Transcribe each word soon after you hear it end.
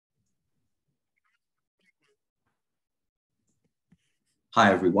Hi,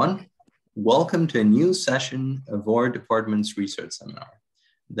 everyone. Welcome to a new session of our department's research seminar.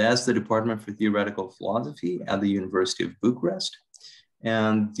 That's the Department for Theoretical Philosophy at the University of Bucharest.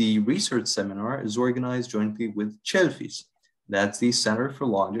 And the research seminar is organized jointly with CELFIS. That's the Center for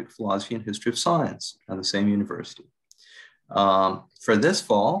Logic, Philosophy, and History of Science at the same university. For this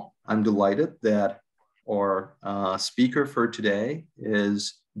fall, I'm delighted that our speaker for today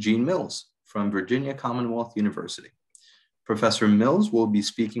is Eugene Mills from Virginia Commonwealth University. Professor Mills will be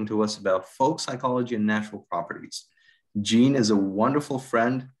speaking to us about folk psychology and natural properties. Eugene is a wonderful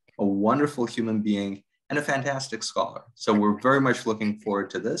friend, a wonderful human being, and a fantastic scholar. So we're very much looking forward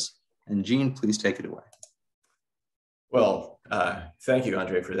to this. And Eugene, please take it away. Well, thank you,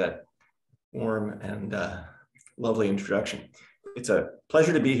 Andre, for that warm and lovely introduction. It's a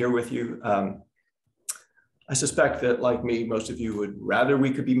pleasure to be here with you. I suspect that, like me, most of you would rather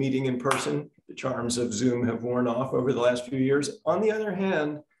we could be meeting in person. The charms of Zoom have worn off over the last few years. On the other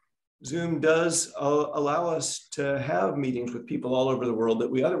hand, Zoom does allow us to have meetings with people all over the world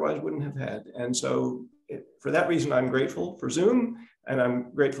that we otherwise wouldn't have had. And so for that reason, I'm grateful for Zoom, and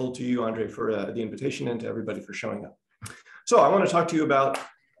I'm grateful to you, Andre, for the invitation, and to everybody for showing up. So I want to talk to you about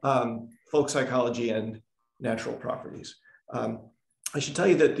folk psychology and natural properties. I should tell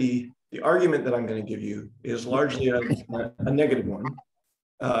you that the argument that I'm going to give you is largely a negative one,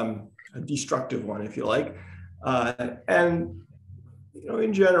 a destructive one, if you like. And you know,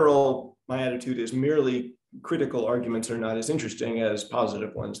 in general, my attitude is merely critical arguments are not as interesting as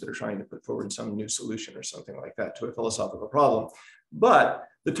positive ones that are trying to put forward some new solution or something like that to a philosophical problem. But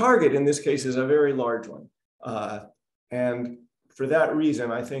the target in this case is a very large one. And for that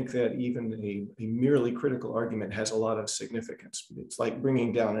reason, I think that even a merely critical argument has a lot of significance. It's like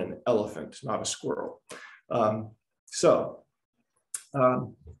bringing down an elephant, not a squirrel.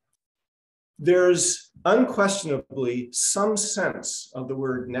 There's unquestionably some sense of the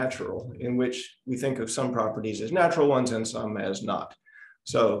word natural in which we think of some properties as natural ones and some as not.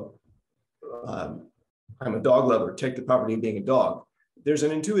 So I'm a dog lover, take the property of being a dog. There's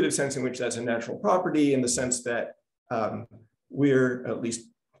an intuitive sense in which that's a natural property, in the sense that we're, at least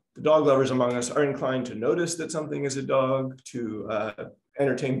the dog lovers among us, are inclined to notice that something is a dog, to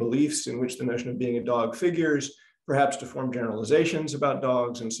entertain beliefs in which the notion of being a dog figures, perhaps to form generalizations about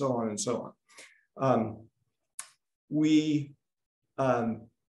dogs, and so on and so on. We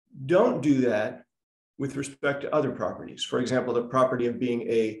don't do that with respect to other properties. For example, the property of being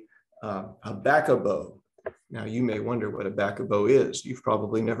a backabo. Now, you may wonder what a backabo is. You've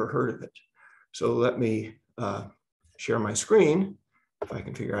probably never heard of it. So let me share my screen, if I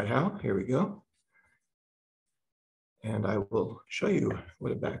can figure out how. Here we go. And I will show you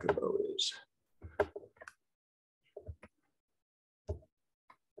what a backabo is.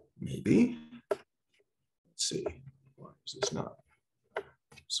 Maybe. Let's see. Why is this not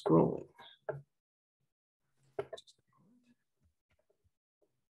scrolling?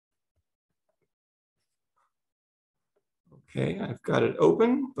 Okay, I've got it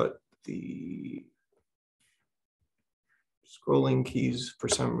open, but the scrolling keys, for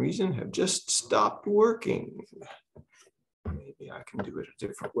some reason, have just stopped working. Maybe I can do it a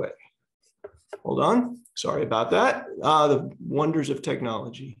different way. Hold on. Sorry about that. The wonders of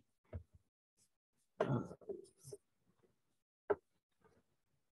technology.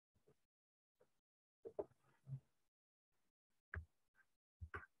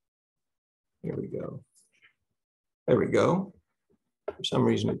 Here we go. There we go. For some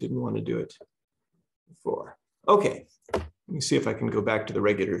reason, it didn't want to do it before. Okay. Let me see if I can go back to the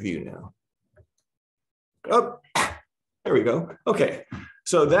regular view now. Oh, there we go. Okay,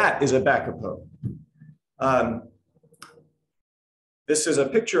 so that is a backabo. This is a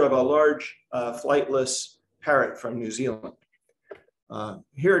picture of a large flightless parrot from New Zealand.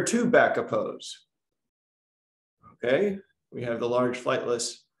 Here are two backabos. Okay, we have the large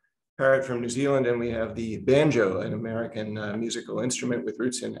flightless parrot from New Zealand, and we have the banjo, an American musical instrument with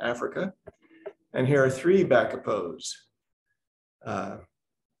roots in Africa. And here are three backabos. I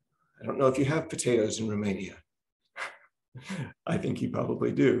don't know if you have potatoes in Romania. I think you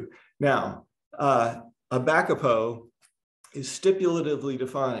probably do. Now, a backabo is stipulatively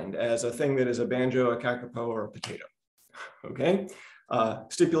defined as a thing that is a banjo, a kakapo, or a potato. Okay?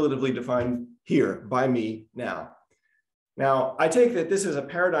 Stipulatively defined here by me now. Now, I take that this is a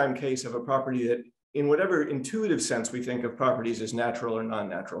paradigm case of a property that, in whatever intuitive sense we think of properties as natural or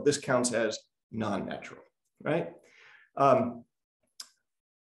non-natural, this counts as non-natural, right?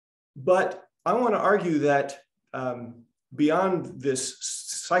 But I want to argue that beyond this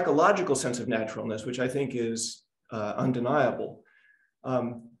psychological sense of naturalness, which I think is undeniable,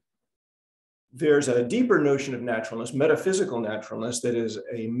 there's a deeper notion of naturalness, metaphysical naturalness, that is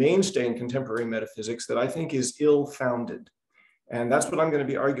a mainstay in contemporary metaphysics that I think is ill-founded. And that's what I'm going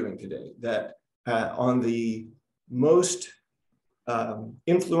to be arguing today, that on the most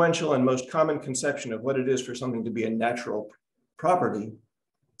influential and most common conception of what it is for something to be a natural property,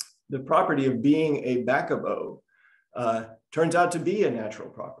 the property of being a Bakabo turns out to be a natural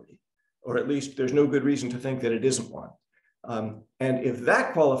property, or at least there's no good reason to think that it isn't one. And if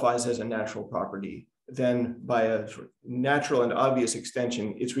that qualifies as a natural property, then by a sort of natural and obvious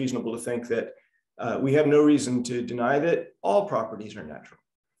extension, it's reasonable to think that we have no reason to deny that all properties are natural.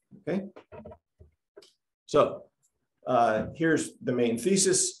 Okay. So here's the main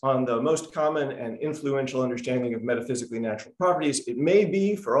thesis on the most common and influential understanding of metaphysically natural properties. It may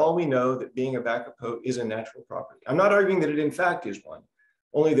be, for all we know, that being a Bakabo is a natural property. I'm not arguing that it in fact is one,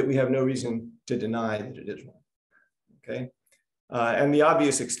 only that we have no reason to deny that it is one. Okay, and the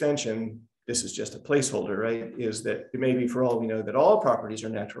obvious extension, this is just a placeholder, right, is that it may be, for all we know, that all properties are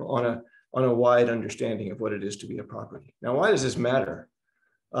natural on a wide understanding of what it is to be a property. Now, why does this matter?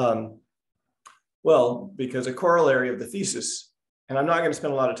 Well, because a corollary of the thesis, and I'm not going to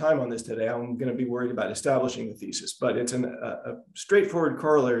spend a lot of time on this today, I'm going to be worried about establishing the thesis, but it's a straightforward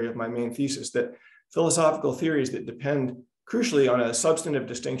corollary of my main thesis, that philosophical theories that depend crucially on a substantive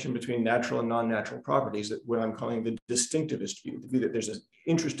distinction between natural and non-natural properties, that what I'm calling the distinctivist view, the view that there's an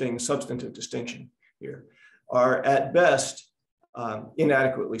interesting substantive distinction here, are at best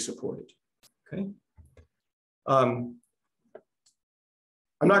inadequately supported. Okay. I'm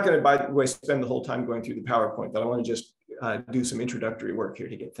not going to, by the way, spend the whole time going through the PowerPoint, but I want to just do some introductory work here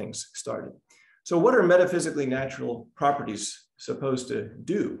to get things started. So what are metaphysically natural properties supposed to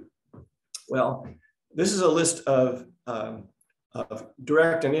do? Well, this is a list of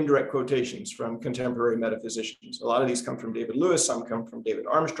direct and indirect quotations from contemporary metaphysicians. A lot of these come from David Lewis, some come from David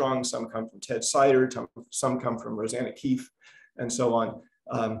Armstrong, some come from Ted Sider, some come from Rosanna Keefe, and so on.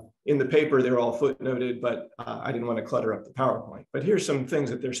 In the paper, they're all footnoted, but I didn't want to clutter up the PowerPoint. But here's some things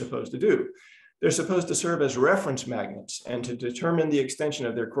that they're supposed to do. They're supposed to serve as reference magnets and to determine the extension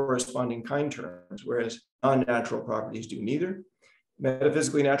of their corresponding kind terms, whereas non-natural properties do neither.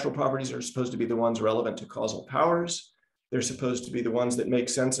 Metaphysically natural properties are supposed to be the ones relevant to causal powers. They're supposed to be the ones that make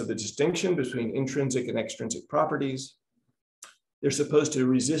sense of the distinction between intrinsic and extrinsic properties. They're supposed to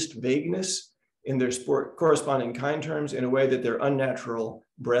resist vagueness in their corresponding kind terms in a way that their unnatural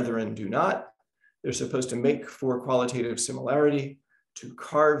brethren do not. They're supposed to make for qualitative similarity, to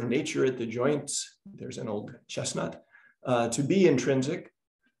carve nature at the joints, there's an old chestnut, to be intrinsic,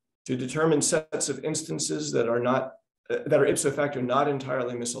 to determine sets of instances that are ipso facto not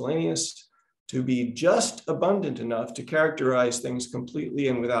entirely miscellaneous, to be just abundant enough to characterize things completely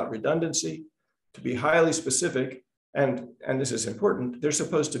and without redundancy, to be highly specific, and this is important, they're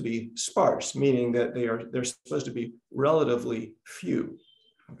supposed to be sparse, meaning that they're supposed to be relatively few.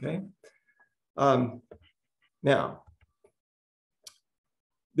 Okay. Now,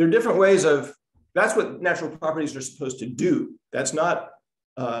 there are different ways of, that's what natural properties are supposed to do. That's not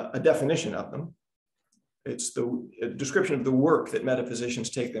a definition of them. It's a description of the work that metaphysicians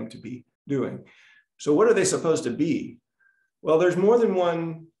take them to be doing. So what are they supposed to be? Well, there's more than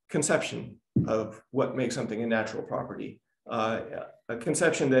one conception of what makes something a natural property. A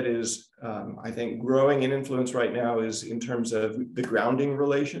conception that is, I think, growing in influence right now is in terms of the grounding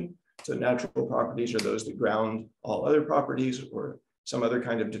relation. So natural properties are those that ground all other properties, or some other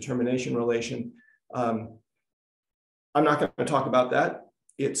kind of determination relation. I'm not going to talk about that.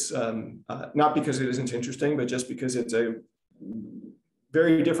 It's not because it isn't interesting, but just because it's a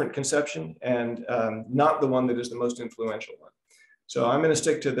very different conception and not the one that is the most influential one. So I'm going to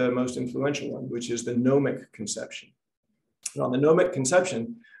stick to the most influential one, which is the gnomic conception. And on the gnomic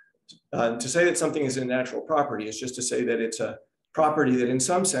conception, to say that something is a natural property is just to say that it's a property that in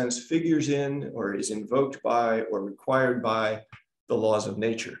some sense figures in or is invoked by or required by the laws of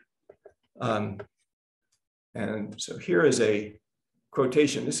nature. And so here is a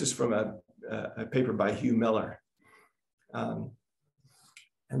quotation. This is from a paper by Hugh Miller. And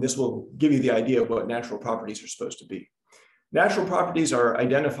this will give you the idea of what natural properties are supposed to be. Natural properties are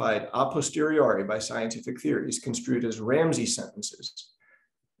identified a posteriori by scientific theories construed as Ramsey sentences.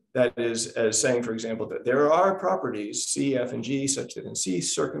 That is, as saying, for example, that there are properties, C, F, and G, such that in C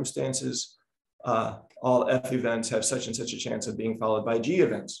circumstances, all F events have such and such a chance of being followed by G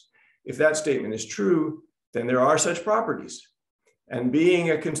events. If that statement is true, then there are such properties. And being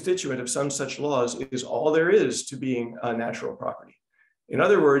a constituent of some such laws is all there is to being a natural property. In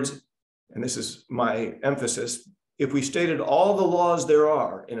other words, and this is my emphasis, if we stated all the laws there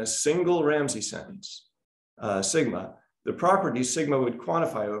are in a single Ramsey sentence, sigma, the properties sigma would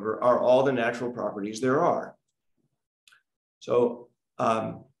quantify over are all the natural properties there are. So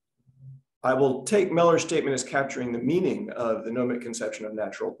I will take Meller's statement as capturing the meaning of the gnomic conception of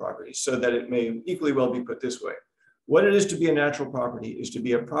natural properties so that it may equally well be put this way. What it is to be a natural property is to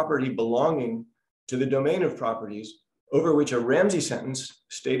be a property belonging to the domain of properties over which a Ramsey sentence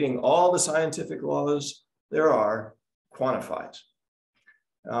stating all the scientific laws there are quantifies.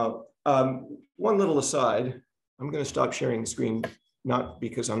 Now, one little aside, I'm going to stop sharing the screen, not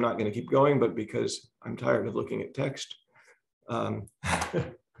because I'm not going to keep going, but because I'm tired of looking at text. One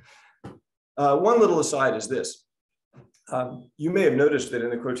little aside is this. You may have noticed that in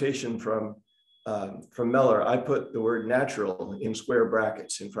the quotation from Meller, I put the word natural in square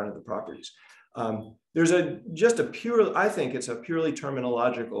brackets in front of the properties. There's I think it's a purely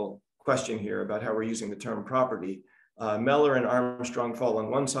terminological question here about how we're using the term property. Meller and Armstrong fall on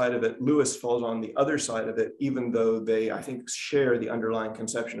one side of it, Lewis falls on the other side of it, even though they, I think, share the underlying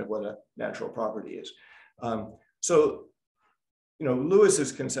conception of what a natural property is. So, you know,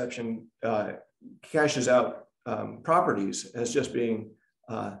 Lewis's conception cashes out properties as just being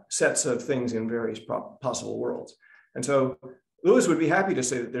sets of things in various possible worlds. And so Lewis would be happy to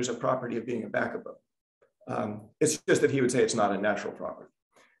say that there's a property of being a Bakabo. It's just that he would say it's not a natural property.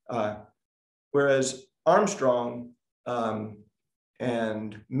 Whereas Armstrong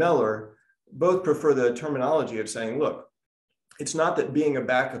and Meller both prefer the terminology of saying, look, it's not that being a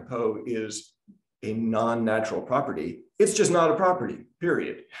Bakabo is a non-natural property. It's just not a property,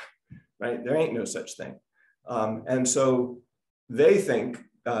 period, right? There ain't no such thing. And so they think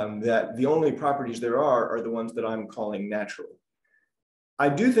that the only properties there are the ones that I'm calling natural. I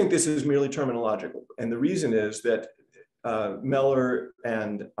do think this is merely terminological. And the reason is that Meller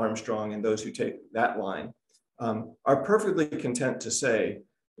and Armstrong and those who take that line are perfectly content to say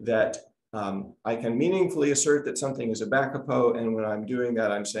that I can meaningfully assert that something is a Bakabo, and when I'm doing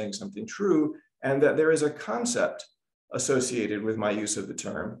that, I'm saying something true, and that there is a concept associated with my use of the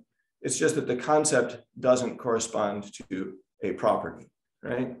term. It's just that the concept doesn't correspond to a property,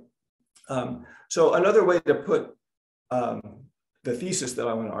 right? So another way to put the thesis that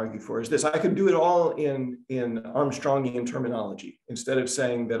I want to argue for is this. I could do it all in Armstrongian terminology. Instead of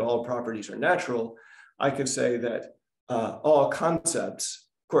saying that all properties are natural, I could say that all concepts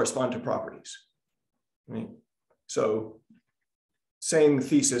correspond to properties, right? So same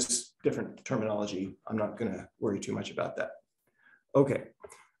thesis, different terminology. I'm not going to worry too much about that. Okay.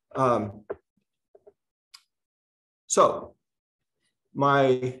 So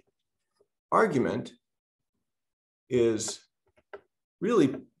my argument is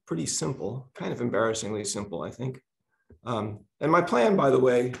really pretty simple, kind of embarrassingly simple, I think. And my plan, by the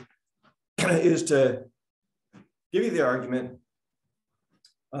way, is to give you the argument,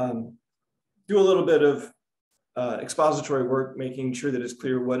 do a little bit of expository work, making sure that it's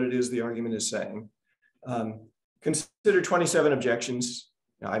clear what it is the argument is saying. Consider 27 objections.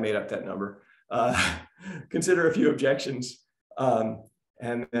 Now, I made up that number. Consider a few objections.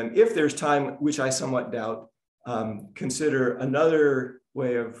 And then if there's time, which I somewhat doubt, consider another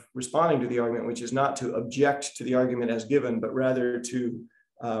way of responding to the argument, which is not to object to the argument as given, but rather to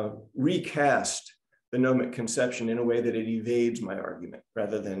recast the gnomic conception in a way that it evades my argument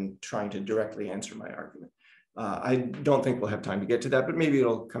rather than trying to directly answer my argument. I don't think we'll have time to get to that, but maybe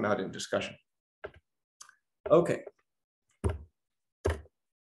it'll come out in discussion. Okay.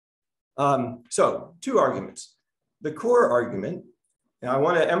 So two arguments. The core argument, and I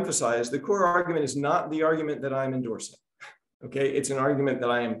want to emphasize, the core argument is not the argument that I'm endorsing. Okay, it's an argument that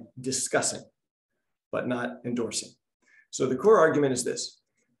I am discussing, but not endorsing. So the core argument is this.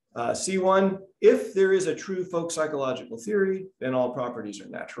 C1, if there is a true folk psychological theory, then all properties are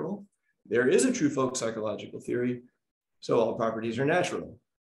natural. There is a true folk psychological theory, so all properties are natural.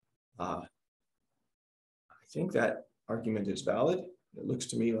 I think that argument is valid. It looks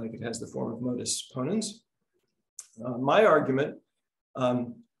to me like it has the form of modus ponens. My argument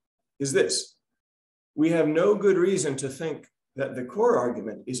is this. We have no good reason to think that the core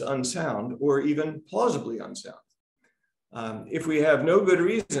argument is unsound or even plausibly unsound. If we have no good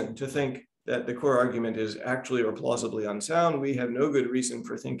reason to think that the core argument is actually or plausibly unsound, we have no good reason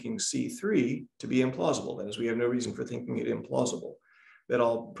for thinking C3 to be implausible. That is, we have no reason for thinking it implausible, that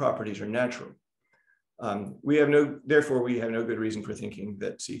all properties are natural. Therefore, we have no good reason for thinking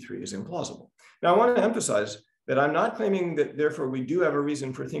that C3 is implausible. Now, I want to emphasize that I'm not claiming that, therefore, we do have a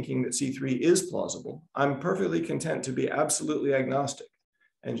reason for thinking that C3 is plausible. I'm perfectly content to be absolutely agnostic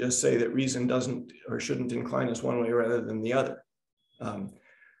and just say that reason doesn't or shouldn't incline us one way rather than the other.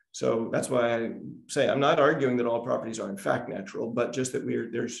 So that's why I say I'm not arguing that all properties are in fact natural, but just that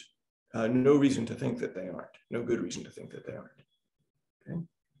there's no reason to think that they aren't, no good reason to think that they aren't.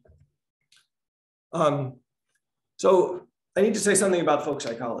 Okay. So I need to say something about folk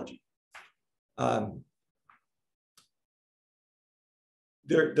psychology.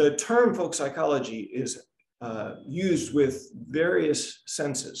 The term folk psychology is used with various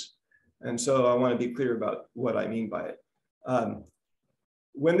senses. And so I want to be clear about what I mean by it.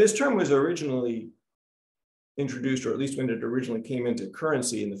 When this term was originally introduced, or at least when it originally came into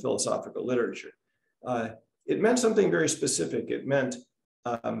currency in the philosophical literature, it meant something very specific. It meant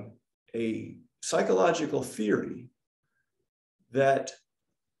a psychological theory that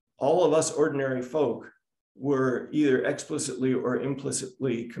all of us ordinary folk were either explicitly or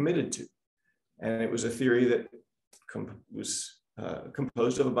implicitly committed to. And it was a theory that was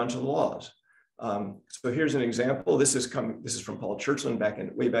composed of a bunch of laws. So here's an example. This is from Paul Churchland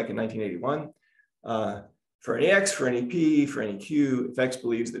way back in 1981. For any x, for any p, for any q, if x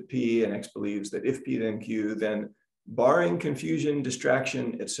believes that p and x believes that if p then q, then barring confusion,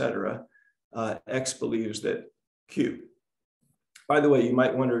 distraction, etc., x believes that q. By the way, you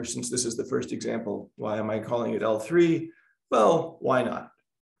might wonder, since this is the first example, why am I calling it L3? Well, why not?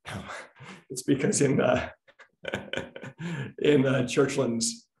 It's because in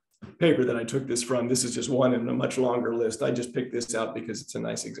Churchland's paper that I took this from, this is just one in a much longer list. I just picked this out because it's a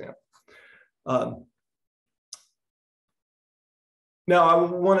nice example. Now, I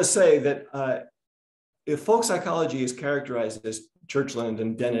want to say that if folk psychology is characterized as Churchland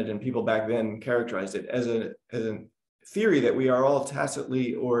and Dennett and people back then characterized it as a theory that we are all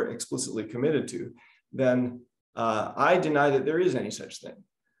tacitly or explicitly committed to, then I deny that there is any such thing,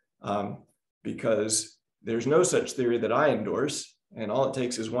 because there's no such theory that I endorse, and all it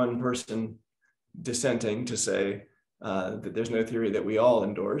takes is one person dissenting to say that there's no theory that we all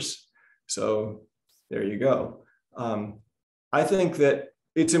endorse. So there you go. I think that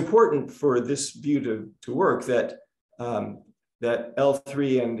it's important for this view to work that, that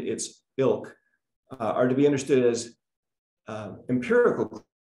L3 and its ilk are to be understood as empirical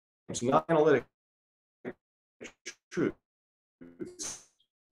claims, not analytic truth.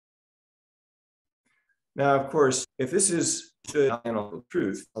 Now, of course, if this is analytical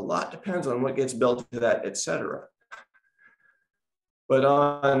truth, a lot depends on what gets built into that, etc. But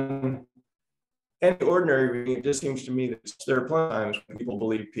on any ordinary reading, it just seems to me that there are plenty of times when people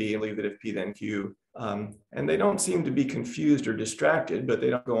believe P and believe that if P then Q, and they don't seem to be confused or distracted, but they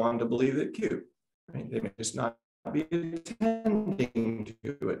don't go on to believe that Q. Right? They may just not be attending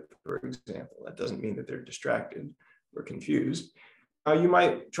to it, for example. That doesn't mean that they're distracted or confused. You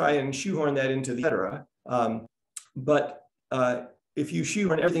might try and shoehorn that into the etc. But if you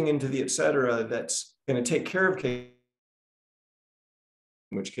shoehorn everything into the etc., that's going to take care of case,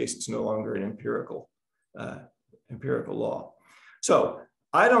 in which case it's no longer an empirical law. So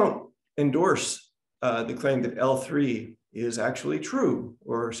I don't endorse the claim that L3 is actually true,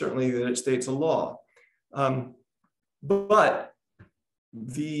 or certainly that it states a law. But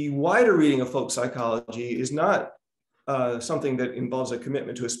the wider reading of folk psychology is not something that involves a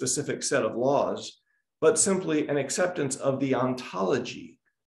commitment to a specific set of laws, but simply an acceptance of the ontology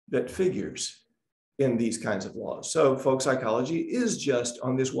that figures in these kinds of laws. So folk psychology is just,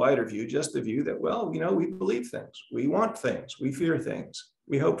 on this wider view, just the view that, well, you know, we believe things, we want things, we fear things,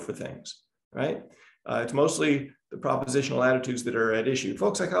 we hope for things, right? It's mostly the propositional attitudes that are at issue.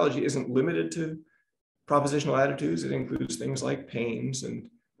 Folk psychology isn't limited to propositional attitudes. It includes things like pains and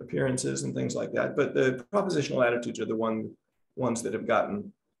appearances and things like that. But the propositional attitudes are the ones that have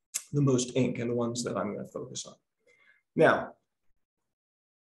gotten the most ink and the ones that I'm going to focus on. Now,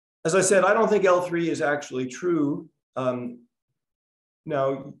 as I said, I don't think L3 is actually true.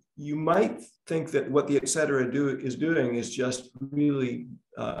 Now, you might think that what the et cetera is doing is just really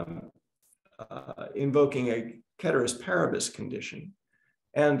invoking a ceteris paribus condition.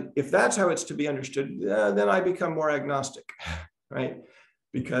 And if that's how it's to be understood, then I become more agnostic, right?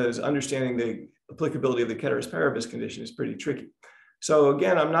 Because understanding the applicability of the ceteris paribus condition is pretty tricky. So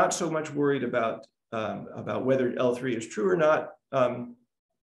again, I'm not so much worried about whether L3 is true or not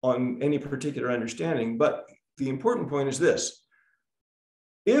on any particular understanding, but the important point is this.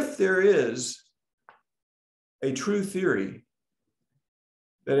 If there is a true theory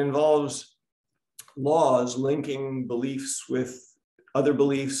that involves laws linking beliefs with other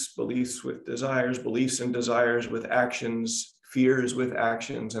beliefs, beliefs with desires, beliefs and desires with actions, fears with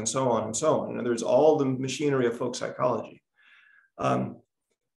actions, and so on and so on. In other words, all the machinery of folk psychology.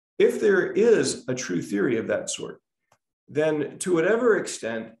 If there is a true theory of that sort, then to whatever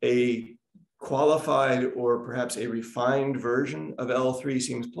extent a qualified or perhaps a refined version of L3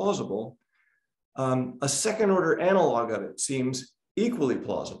 seems plausible, a second order analog of it seems equally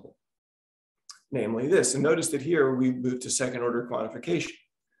plausible. namely this. And notice that here we move to second order quantification.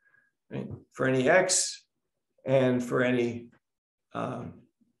 Right? For any x and for any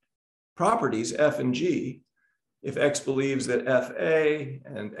properties, f and g, if x believes that fa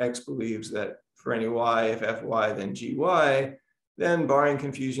and x believes that for any y, if fy, then gy, then barring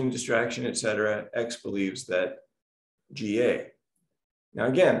confusion, distraction, etc., x believes that ga. Now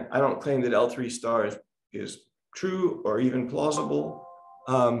again, I don't claim that L3 star is true or even plausible,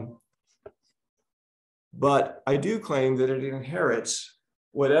 but I do claim that it inherits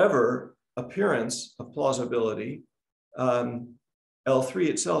whatever appearance of plausibility L3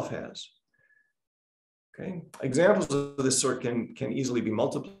 itself has. Okay, examples of this sort can easily be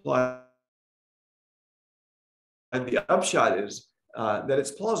multiplied. And the upshot is that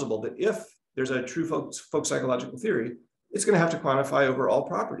it's plausible that if there's a true folk psychological theory, it's going to have to quantify over all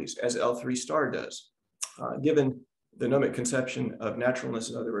properties, as L3 star does, given the gnomic conception of naturalness.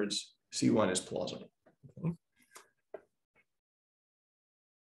 In other words, C1 is plausible. Okay.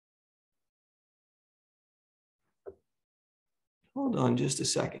 Hold on just a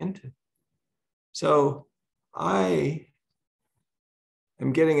second. So I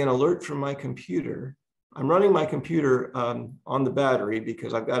am getting an alert from my computer. I'm running my computer on the battery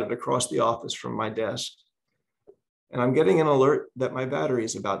because I've got it across the office from my desk. And I'm getting an alert that my battery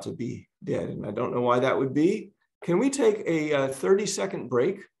is about to be dead. And I don't know why that would be. Can we take a 30-second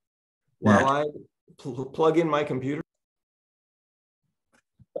break while I plug in my computer?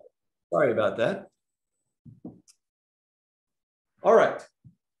 Sorry about that. All right.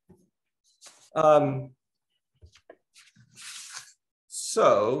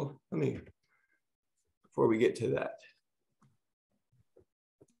 So let me, before we get to that.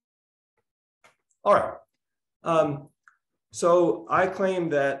 All right. So I claim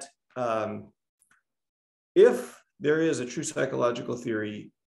that if there is a true psychological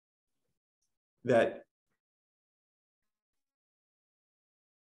theory that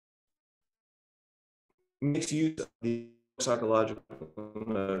makes use of the psychological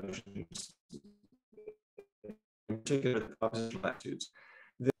notions, in particular the oppositional attitudes,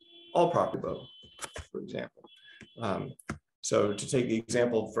 all property, for example. So to take the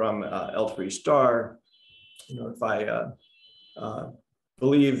example from L3 star, if I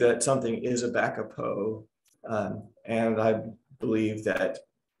believe that something is a Backupo, and I believe that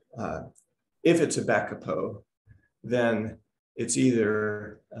if it's a Backupo, then it's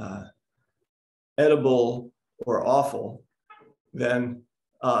either edible or awful, then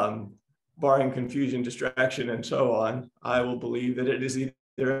barring confusion, distraction, and so on, I will believe that it is either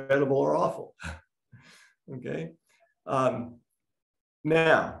edible or awful. Okay.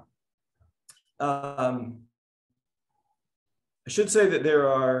 Now, I should say that there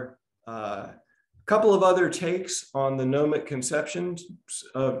are a couple of other takes on the gnomic conceptions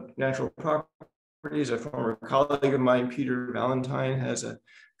of natural properties. A former colleague of mine, Peter Valentine, has a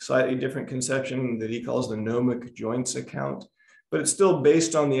slightly different conception that he calls the gnomic joints account, but it's still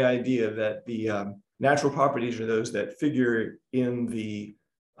based on the idea that the natural properties are those that figure in the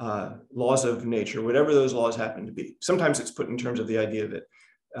laws of nature, whatever those laws happen to be. Sometimes it's put in terms of the idea that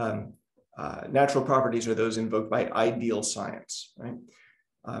natural properties are those invoked by ideal science, right?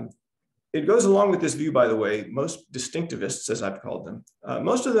 It goes along with this view, by the way, most distinctivists, as I've called them,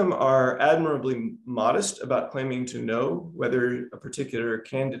 most of them are admirably modest about claiming to know whether a particular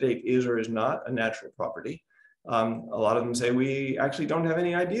candidate is or is not a natural property. A lot of them say we actually don't have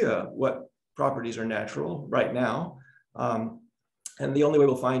any idea what properties are natural right now. And the only way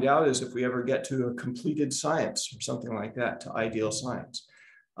we'll find out is if we ever get to a completed science or something like that, to ideal science.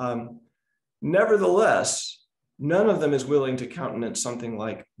 Nevertheless, none of them is willing to countenance something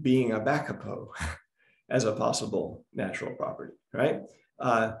like being a Backupo as a possible natural property, right?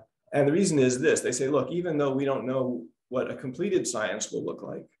 And the reason is this: they say, look, even though we don't know what a completed science will look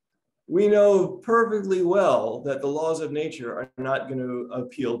like, we know perfectly well that the laws of nature are not going to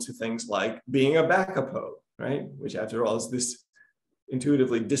appeal to things like being a Backupo, right? Which, after all, is this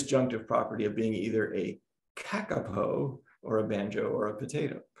intuitively disjunctive property of being either a kakapo or a banjo or a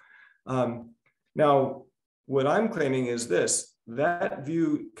potato. Now, what I'm claiming is this: that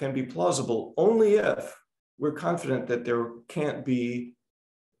view can be plausible only if we're confident that there can't be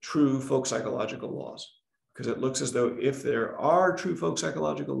true folk psychological laws. Because it looks as though if there are true folk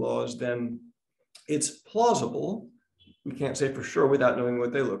psychological laws, then it's plausible. We can't say for sure without knowing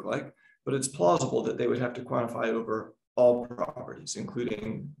what they look like, but it's plausible that they would have to quantify over all properties,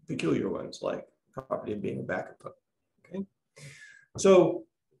 including peculiar ones like property of being a Backupo. Okay,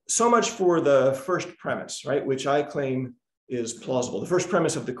 so much for the first premise, right, which I claim is plausible. The first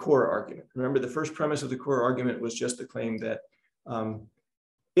premise of the core argument. Remember, the first premise of the core argument was just the claim that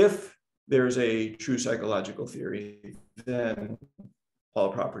if there's a true psychological theory, then all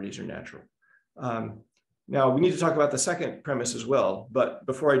properties are natural. Now, we need to talk about the second premise as well, but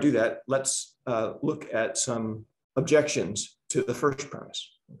before I do that, let's look at some objections to the first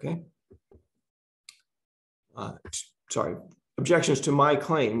premise, okay? Sorry, objections to my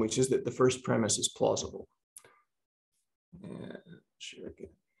claim, which is that the first premise is plausible. And share again.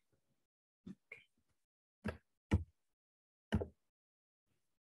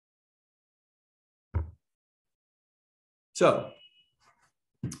 So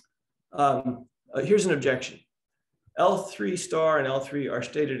here's an objection. L3 star and L3 are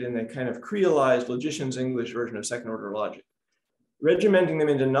stated in a kind of creolized logician's English version of second order logic. Regimenting them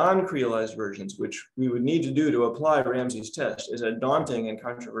into non-creolized versions, which we would need to do to apply Ramsey's test, is a daunting and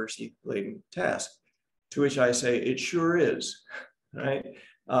controversy-laden task, to which I say it sure is, right?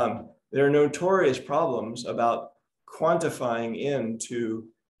 There are notorious problems about quantifying into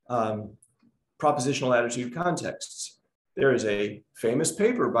propositional attitude contexts. There is a famous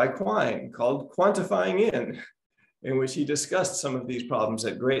paper by Quine called Quantifying in which he discussed some of these problems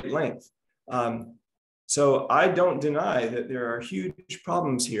at great length. So I don't deny that there are huge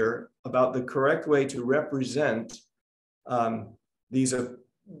problems here about the correct way to represent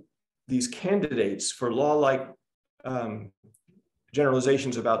these candidates for law-like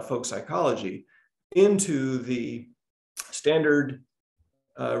generalizations about folk psychology into the standard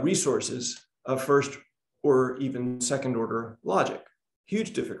resources of first or even second order logic.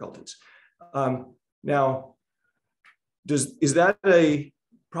 Huge difficulties. Now, is that a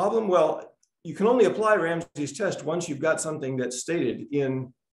problem? Well, you can only apply Ramsey's test once you've got something that's stated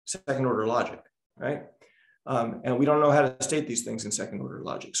in second order logic, right? And we don't know how to state these things in second order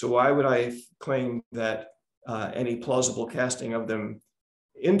logic. So why would I claim that any plausible casting of them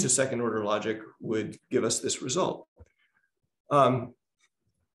into second order logic would give us this result?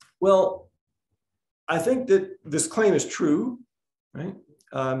 Well, I think that this claim is true, right?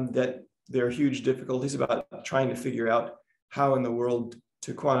 That there are huge difficulties about trying to figure out how in the world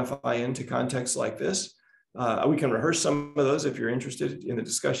to quantify into contexts like this. We can rehearse some of those if you're interested in the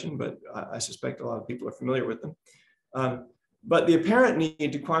discussion, but I suspect a lot of people are familiar with them. But the apparent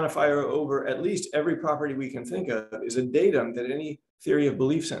need to quantify over at least every property we can think of is a datum that any theory of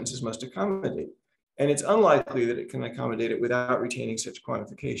belief sentences must accommodate. And it's unlikely that it can accommodate it without retaining such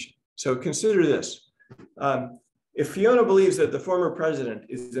quantification. So consider this. If Fiona believes that the former president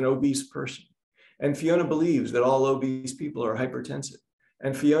is an obese person, and Fiona believes that all obese people are hypertensive,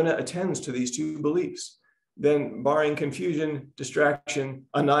 and Fiona attends to these two beliefs, then barring confusion, distraction,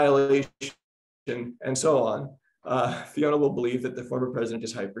 annihilation, and so on, Fiona will believe that the former president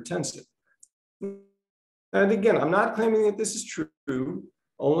is hypertensive. And again, I'm not claiming that this is true,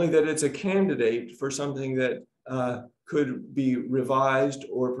 only that it's a candidate for something that could be revised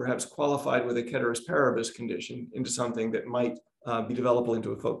or perhaps qualified with a ceteris paribus condition into something that might be developable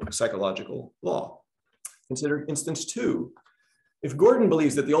into a psychological law. Consider instance 2. If Gordon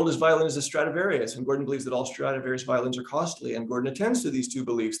believes that the oldest violin is a Stradivarius, and Gordon believes that all Stradivarius violins are costly, and Gordon attends to these two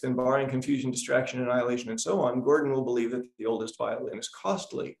beliefs, then barring confusion, distraction, annihilation, and so on, Gordon will believe that the oldest violin is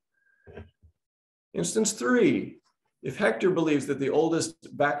costly. Instance 3. If Hector believes that the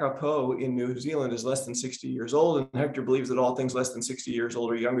oldest Bakapo in New Zealand is less than 60 years old, and Hector believes that all things less than 60 years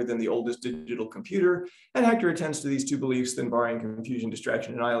old are younger than the oldest digital computer, and Hector attends to these two beliefs, then barring confusion,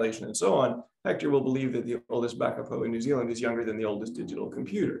 distraction, annihilation, and so on, Hector will believe that the oldest Bakapo in New Zealand is younger than the oldest digital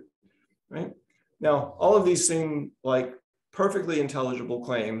computer, right? Now, all of these seem like perfectly intelligible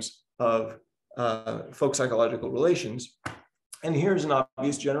claims of folk psychological relations. And here's an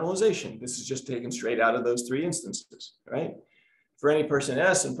obvious generalization. This is just taken straight out of those 3 instances, right? For any person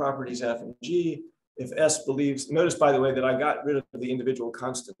S and properties F and G, if S believes, notice by the way that I got rid of the individual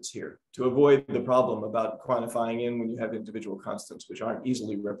constants here to avoid the problem about quantifying in when you have individual constants, which aren't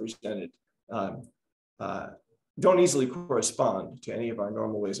easily represented, don't easily correspond to any of our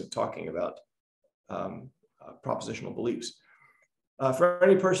normal ways of talking about propositional beliefs. For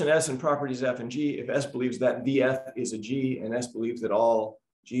any person S and properties F and G, if S believes that VF is a G and S believes that all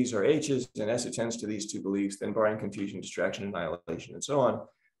G's are H's and S attends to these two beliefs, then barring confusion, distraction, annihilation, and so on,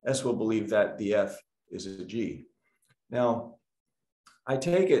 S will believe that VF is a G. Now, I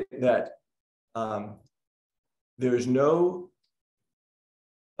take it that there is no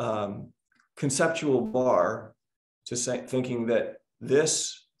conceptual bar to thinking that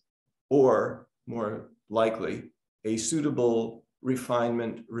this, or more likely, a suitable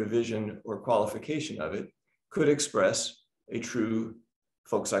refinement, revision, or qualification of it could express a true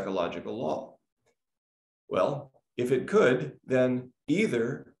folk psychological law. Well, if it could, then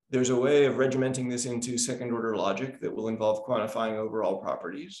either there's a way of regimenting this into second order logic that will involve quantifying overall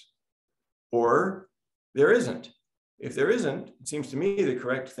properties, or there isn't. If there isn't, it seems to me the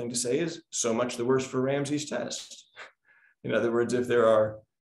correct thing to say is so much the worse for Ramsey's test. In other words, if there are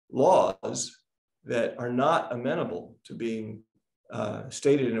laws that are not amenable to being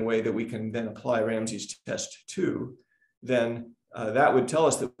stated in a way that we can then apply Ramsey's test to, then that would tell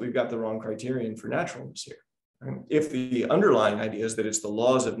us that we've got the wrong criterion for naturalness here. Right? If the underlying idea is that it's the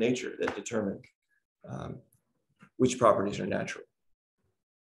laws of nature that determine which properties are natural.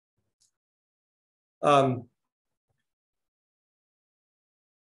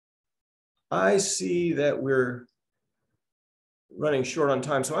 I see that we're running short on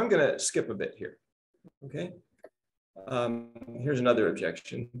time, so I'm going to skip a bit here. Okay. Here's another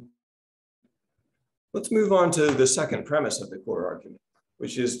objection. Let's move on to the second premise of the core argument,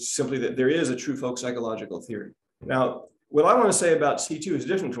 which is simply that there is a true folk psychological theory. Now, what I want to say about C2 is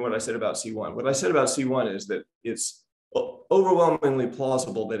different from what I said about C1. What I said about C1 is that it's overwhelmingly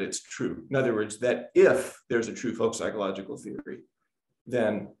plausible that it's true. In other words, that if there's a true folk psychological theory,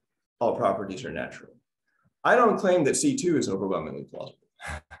 then all properties are natural. I don't claim that C2 is overwhelmingly plausible.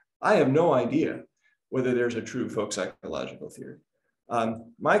 I have no idea whether there's a true folk psychological theory.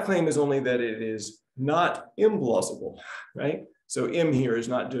 My claim is only that it is not implausible, right? So im here is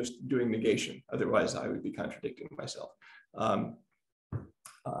not just doing negation. Otherwise, I would be contradicting myself.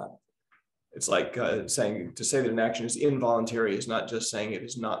 It's like saying to say that an action is involuntary is not just saying it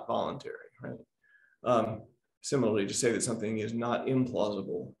is not voluntary, right? Similarly, to say that something is not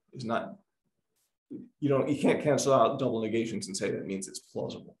implausible is not, you can't cancel out double negations and say that means it's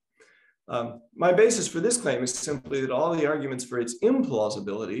plausible. My basis for this claim is simply that all the arguments for its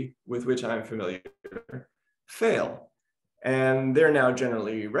implausibility with which I'm familiar fail. And they're now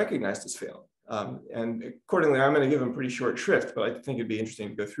generally recognized as failing. And accordingly, I'm going to give them pretty short shrift, but I think it'd be interesting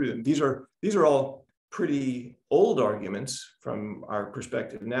to go through them. These are all pretty old arguments from our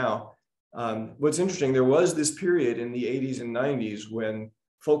perspective now. What's interesting, there was this period in the 80s and 90s when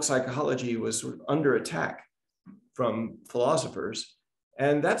folk psychology was sort of under attack from philosophers,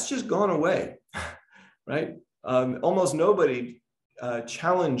 and that's just gone away, right? Almost nobody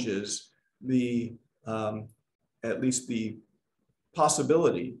challenges the, at least the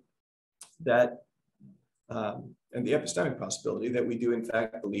possibility that, and the epistemic possibility that we do in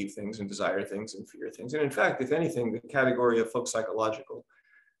fact believe things and desire things and fear things. And in fact, if anything, the category of folk psychological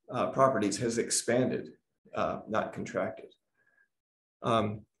properties has expanded, not contracted.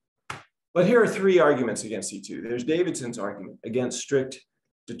 But here are three arguments against C2. There's Davidson's argument against strict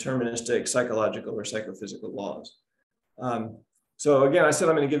deterministic psychological or psychophysical laws. So again, I said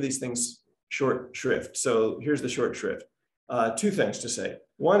I'm going to give these things short shrift. So here's the short shrift. Two things to say.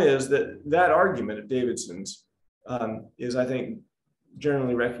 One is that argument of Davidson's is, I think,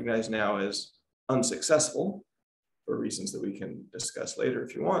 generally recognized now as unsuccessful for reasons that we can discuss later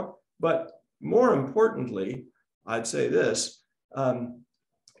if you want. But more importantly, I'd say this,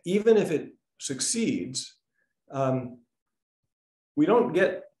 even if it succeeds, we don't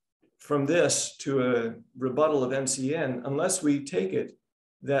get from this to a rebuttal of NCN unless we take it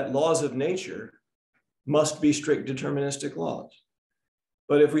that laws of nature must be strict deterministic laws.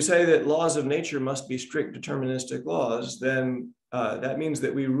 But if we say that laws of nature must be strict deterministic laws, then that means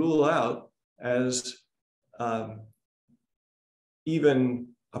that we rule out as even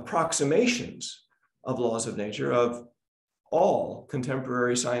approximations of laws of nature of all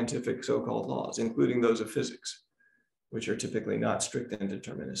contemporary scientific so-called laws, including those of physics, which are typically not strict and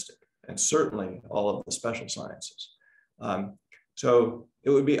deterministic, and certainly all of the special sciences. So it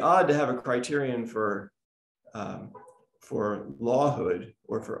would be odd to have a criterion for lawhood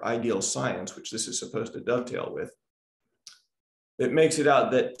or for ideal science, which this is supposed to dovetail with. It makes it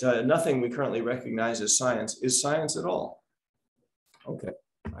out that nothing we currently recognize as science is science at all. Okay,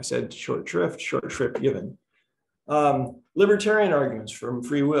 I said short shrift given. Libertarian arguments from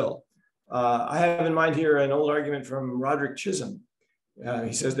free will. I have in mind here an old argument from Roderick Chisholm.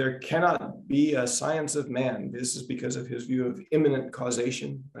 He says there cannot be a science of man. This is because of his view of imminent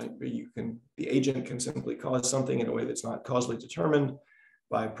causation, right? Where the agent can simply cause something in a way that's not causally determined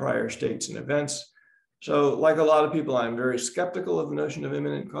by prior states and events. So like a lot of people, I'm very skeptical of the notion of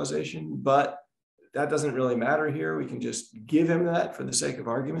imminent causation, but that doesn't really matter here. We can just give him that for the sake of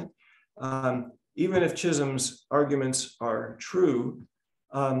argument. Even if Chisholm's arguments are true,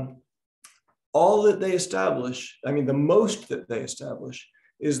 all that they establish, I mean, the most that they establish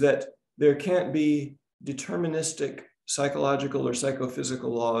is that there can't be deterministic psychological or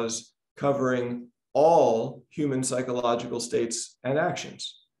psychophysical laws covering all human psychological states and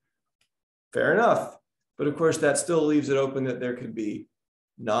actions. Fair enough. But of course, that still leaves it open that there could be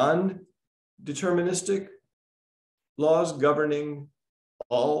non-deterministic laws governing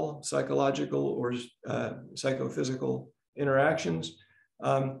all psychological or psychophysical interactions.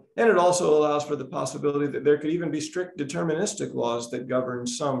 And it also allows for the possibility that there could even be strict deterministic laws that govern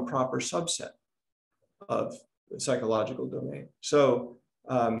some proper subset of the psychological domain. So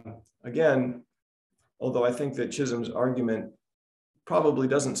again, although I think that Chisholm's argument probably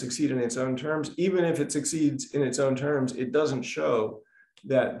doesn't succeed in its own terms, even if it succeeds in its own terms, it doesn't show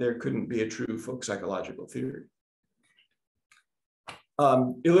that there couldn't be a true folk psychological theory.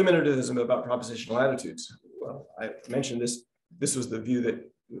 Eliminativism about propositional attitudes. Well, I mentioned this. This was the view that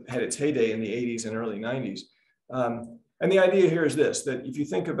had its heyday in the 80s and early 90s. And the idea here is this, that if you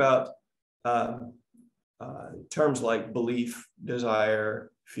think about terms like belief,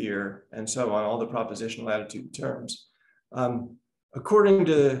 desire, fear, and so on, all the propositional attitude terms, according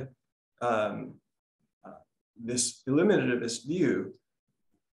to this eliminativist view,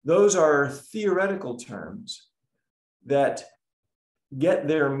 those are theoretical terms that get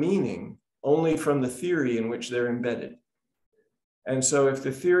their meaning only from the theory in which they're embedded. And so if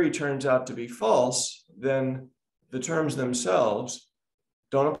the theory turns out to be false, then the terms themselves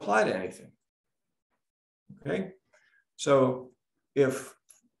don't apply to anything. Okay? So if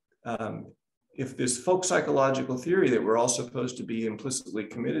this folk psychological theory that we're all supposed to be implicitly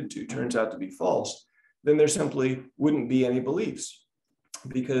committed to turns out to be false, then there simply wouldn't be any beliefs,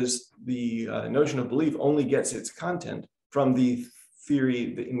 because the notion of belief only gets its content from the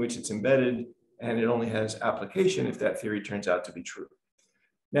theory in which it's embedded, and it only has application if that theory turns out to be true.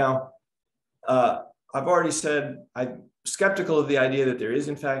 Now, I've already said I'm skeptical of the idea that there is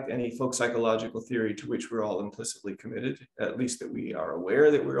in fact any folk psychological theory to which we're all implicitly committed, at least that we are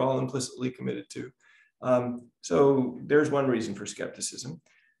aware that we're all implicitly committed to. So there's one reason for skepticism.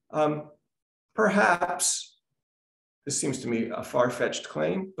 Perhaps, this seems to me a far-fetched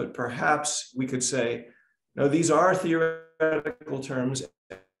claim, but perhaps we could say, no, these are theoretical terms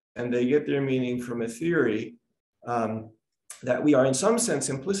and they get their meaning from a theory that we are in some sense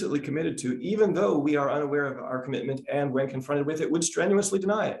implicitly committed to, even though we are unaware of our commitment and when confronted with it would strenuously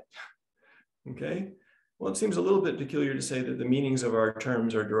deny it. Okay, well, it seems a little bit peculiar to say that the meanings of our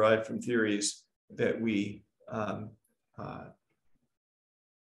terms are derived from theories that we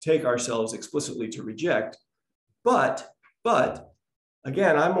take ourselves explicitly to reject. But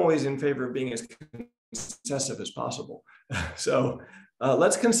again, I'm always in favor of being as concessive as possible. So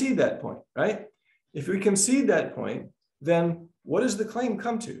let's concede that point, right? If we concede that point, then what does the claim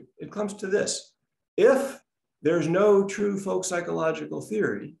come to? It comes to this. If there's no true folk psychological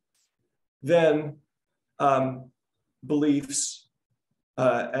theory, then beliefs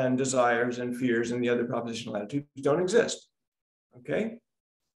and desires and fears and the other propositional attitudes don't exist. Okay?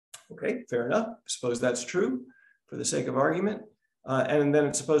 Okay, fair enough. Suppose that's true for the sake of argument. And then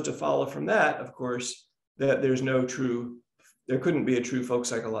it's supposed to follow from that, of course, that there couldn't be a true folk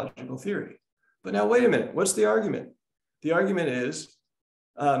psychological theory. But now, wait a minute, what's the argument? The argument is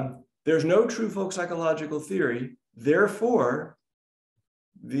there's no true folk psychological theory, therefore,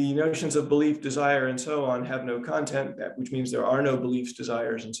 the notions of belief, desire, and so on have no content, which means there are no beliefs,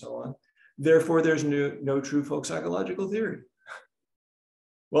 desires, and so on. Therefore, there's no true folk psychological theory.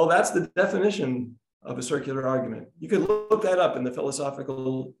 Well, that's the definition of a circular argument. You could look that up in the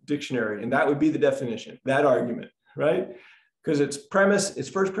philosophical dictionary, and that would be the definition, that argument, right? Because its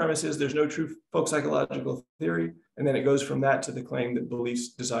first premise is there's no true folk psychological theory, and then it goes from that to the claim that beliefs,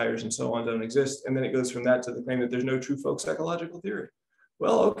 desires, and so on don't exist, and then it goes from that to the claim that there's no true folk psychological theory.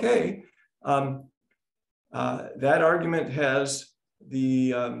 Well, okay, that argument has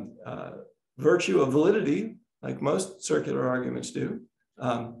the virtue of validity, like most circular arguments do,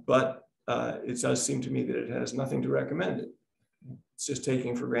 but it does seem to me that it has nothing to recommend it. It's just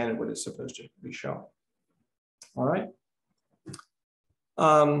taking for granted what it's supposed to be shown. All right.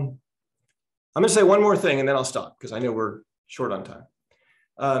 I'm going to say one more thing and then I'll stop because I know we're short on time.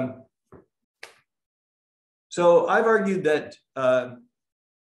 So I've argued that the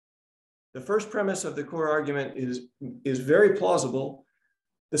first premise of the core argument is very plausible.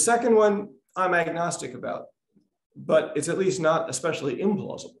 The second one I'm agnostic about, but it's at least not especially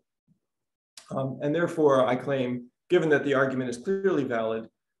implausible. And therefore I claim, given that the argument is clearly valid,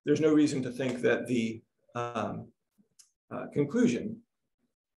 there's no reason to think that the conclusion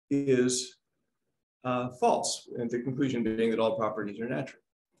is false, and the conclusion being that all properties are natural.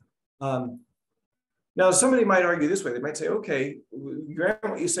 Now, somebody might argue this way. They might say, okay, grant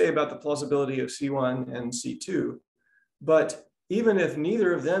what you say about the plausibility of C1 and C2, but even if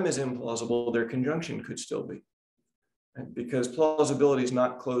neither of them is implausible, their conjunction could still be, right? Because plausibility is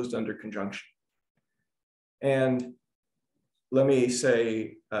not closed under conjunction. And let me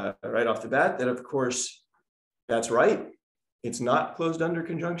say right off the bat that, of course, that's right. It's not closed under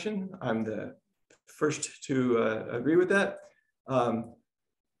conjunction. I'm the first to agree with that. An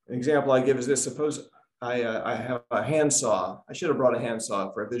example I give is this. Suppose I have a handsaw. I should have brought a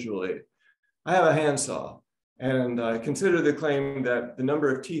handsaw for a visual aid. I have a handsaw, and consider the claim that the number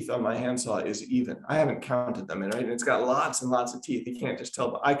of teeth on my handsaw is even. I haven't counted them, right? And it's got lots and lots of teeth. You can't just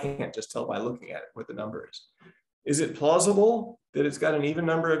tell, I can't just tell by looking at it what the number is. Is it plausible that it's got an even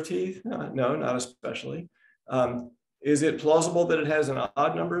number of teeth? No, not especially. Is it plausible that it has an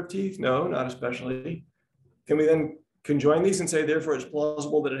odd number of teeth? No, not especially. Can we then conjoin these and say, therefore, it's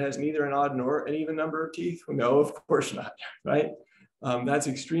plausible that it has neither an odd nor an even number of teeth? Well, no, of course not, right? That's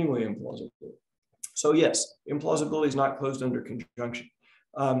extremely implausible. So yes, implausibility is not closed under conjunction.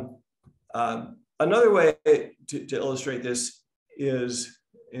 Another way to illustrate this is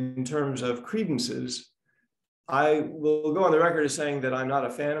in terms of credences. I will go on the record as saying that I'm not a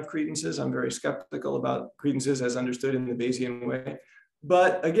fan of credences. I'm very skeptical about credences as understood in the Bayesian way.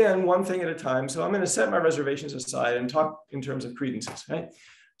 But again, one thing at a time. So I'm going to set my reservations aside and talk in terms of credences, right?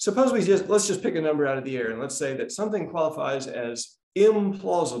 Suppose let's just pick a number out of the air, and let's say that something qualifies as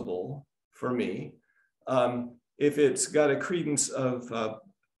implausible for me if it's got a credence of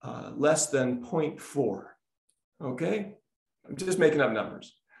less than 0.4, okay? I'm just making up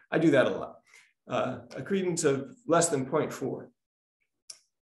numbers. I do that a lot. A credence of less than 0.4.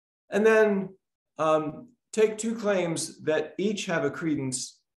 And then take two claims that each have a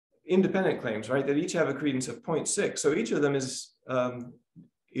credence, independent claims, right? That each have a credence of 0.6. So each of them is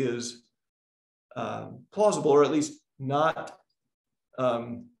plausible, or at least not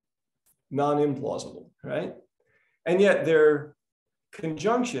non-implausible, right? And yet their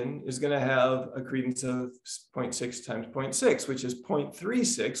conjunction is going to have a credence of 0.6 times 0.6, which is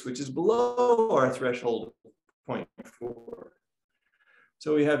 0.36, which is below our threshold of 0.4.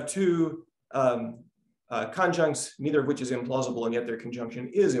 So we have two conjuncts, neither of which is implausible, and yet their conjunction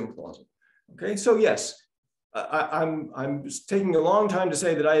is implausible. Okay, so yes, I'm taking a long time to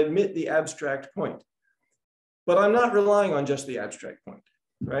say that I admit the abstract point, but I'm not relying on just the abstract point,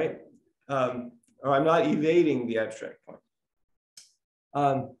 right? Or I'm not evading the abstract point.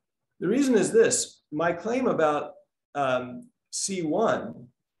 The reason is this: my claim about C1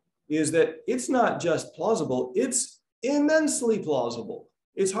 is that it's not just plausible, it's immensely plausible.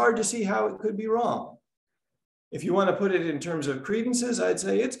 It's hard to see how it could be wrong. If you want to put it in terms of credences, I'd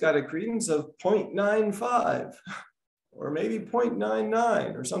say it's got a credence of 0.95 or maybe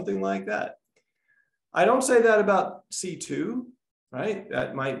 0.99 or something like that. I don't say that about C2, right?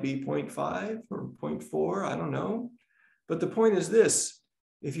 That might be 0.5 or 0.4, I don't know. But the point is this: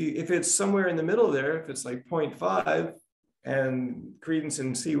 if it's somewhere in the middle there, if it's like 0.5 and credence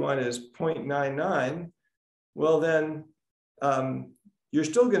in C1 is 0.99, well then you're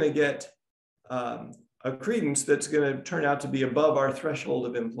still going to get a credence that's going to turn out to be above our threshold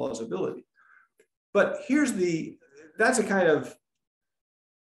of implausibility. But that's a kind of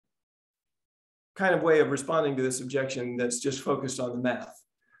way of responding to this objection that's just focused on the math.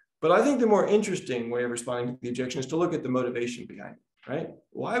 But I think the more interesting way of responding to the objection is to look at the motivation behind it, right?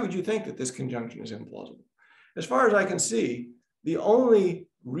 Why would you think that this conjunction is implausible? As far as I can see, the only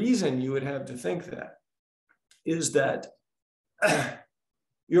reason you would have to think that is that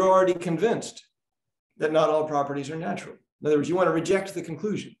you're already convinced that not all properties are natural. In other words, you want to reject the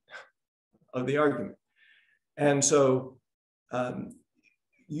conclusion of the argument. And so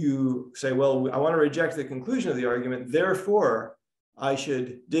you say, well, I want to reject the conclusion of the argument, therefore I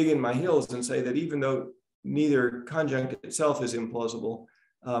should dig in my heels and say that even though neither conjunct itself is implausible,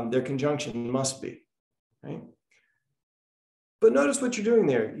 their conjunction must be, right? But notice what you're doing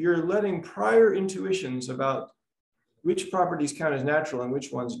there. You're letting prior intuitions about which properties count as natural and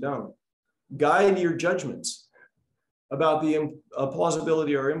which ones don't guide your judgments about the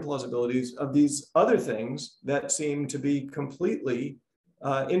plausibility or implausibilities of these other things that seem to be completely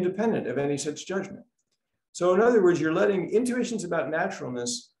independent of any such judgment. So in other words, you're letting intuitions about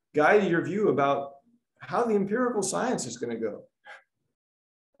naturalness guide your view about how the empirical science is going to go.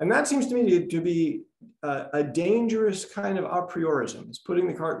 And that seems to me to be a dangerous kind of a priorism. It's putting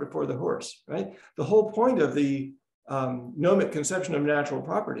the cart before the horse, right? The whole point of the gnomic conception of natural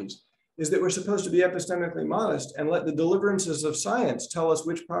properties is that we're supposed to be epistemically modest and let the deliverances of science tell us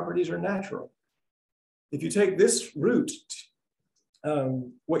which properties are natural. If you take this route,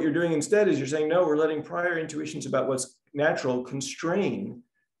 what you're doing instead is you're saying, no, we're letting prior intuitions about what's natural constrain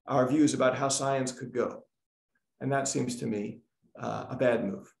our views about how science could go. And that seems to me a bad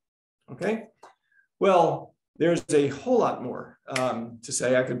move, okay? Well, there's a whole lot more to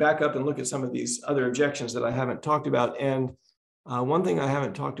say. I could back up and look at some of these other objections that I haven't talked about. And one thing I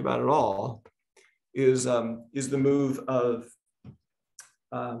haven't talked about at all is the move of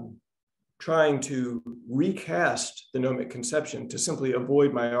trying to recast the gnomic conception to simply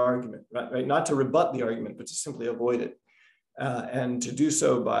avoid my argument, right? Not to rebut the argument, but to simply avoid it. And to do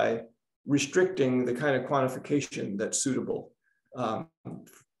so by restricting the kind of quantification that's suitable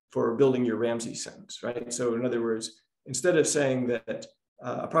for building your Ramsey sentence, right? So in other words, instead of saying that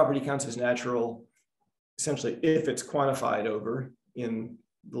a property counts as natural, essentially if it's quantified over in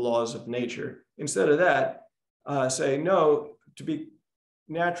the laws of nature, instead of that, say, no, to be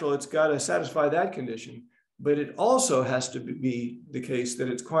natural, it's got to satisfy that condition, but it also has to be the case that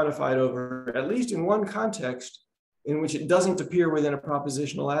it's quantified over, at least in one context, in which it doesn't appear within a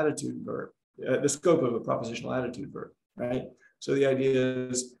propositional attitude verb, the scope of a propositional attitude verb, right? So the idea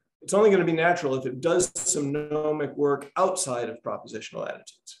is it's only going to be natural if it does some gnomic work outside of propositional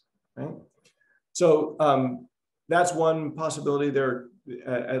attitudes, right? So that's one possibility. There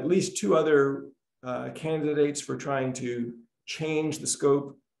are at least two other candidates for trying to change the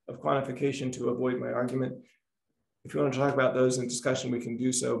scope of quantification to avoid my argument. If you want to talk about those in discussion, we can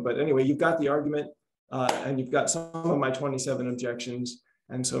do so. But anyway, you've got the argument and you've got some of my 27 objections.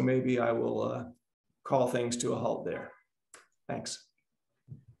 And so maybe I will call things to a halt there. Thanks.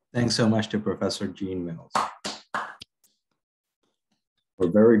 Thanks so much to Professor Eugene Mills. We're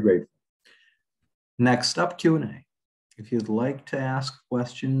very grateful. Next up, Q&A. If you'd like to ask a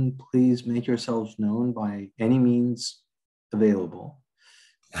question, please make yourselves known by any means available.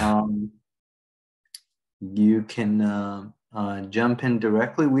 You can jump in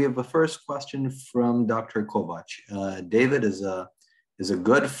directly. We have a first question from Dr. Kovac. David is a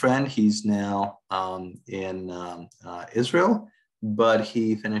good friend. He's now in Israel, but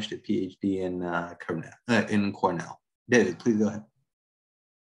he finished a PhD in Cornell. David, please go ahead.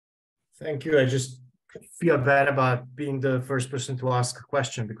 Thank you. I just feel bad about being the first person to ask a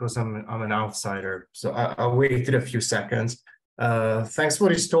question because I'm an outsider. So I waited a few seconds. Thanks for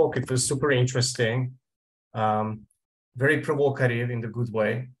this talk. It was super interesting, very provocative in the good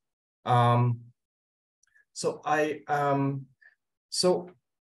way. So I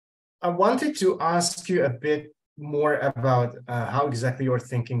wanted to ask you a bit more about how exactly you're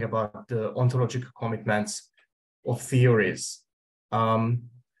thinking about the ontological commitments of theories.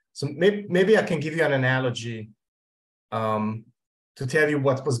 So maybe I can give you an analogy to tell you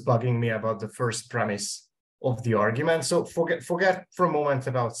what was bugging me about the first premise of the argument. So forget for a moment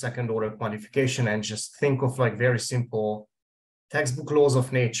about second order quantification and just think of like very simple textbook laws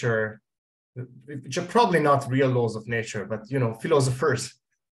of nature, which are probably not real laws of nature, but philosophers'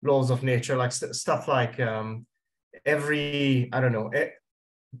 laws of nature, like stuff like every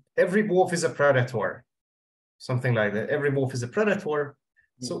wolf is a predator, something like that. Every wolf is a predator.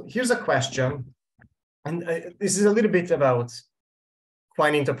 So here's a question, and this is a little bit about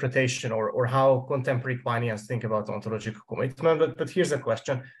Quine interpretation or how contemporary Quineans think about ontological commitment, but here's a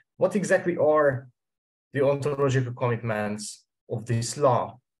question. What exactly are the ontological commitments of this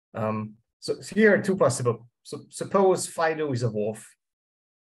law? So here are two possible. So suppose Fido is a wolf.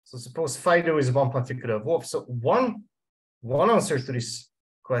 So suppose Fido is one particular wolf. So one answer to this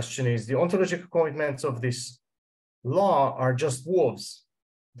question is the ontological commitments of this law are just wolves.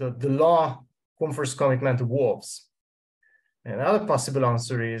 The law confers commitment to wolves. Another possible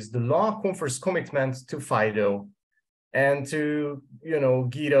answer is the law confers commitment to Fido and to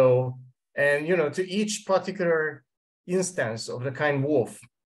Guido and to each particular instance of the kind wolf.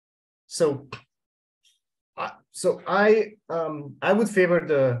 So I would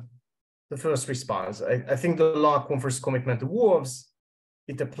favor the first response. I think the law confers commitment to wolves.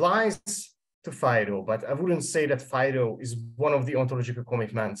 It applies to Fido, but I wouldn't say that Fido is one of the ontological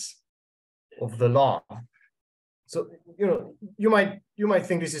commitments of the law. So you might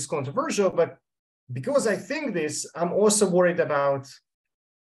think this is controversial, but because I think this, I'm also worried about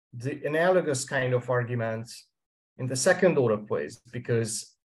the analogous kind of argument in the second order place,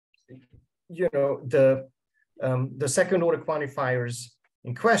 because the second order quantifiers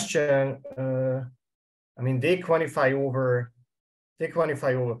in question, they quantify over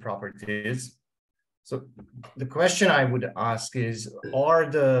properties. So the question I would ask is,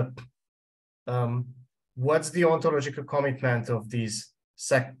 what's the ontological commitment of these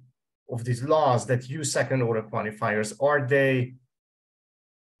laws that use second order quantifiers? Are they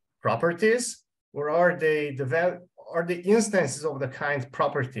properties, or are they instances of the kind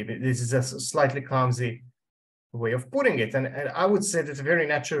property? This is a slightly clumsy way of putting it, and I would say that a very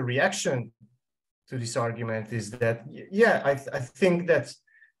natural reaction to this argument is that, yeah, I think that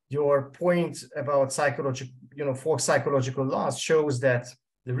your point about folk psychological laws shows that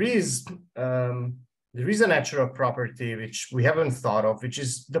there is there is a natural property which we haven't thought of, which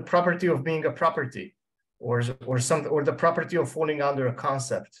is the property of being a property, or the property of falling under a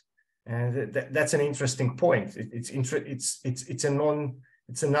concept. And that's an interesting point. It's a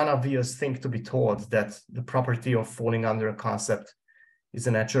non-obvious thing to be taught, that the property of falling under a concept is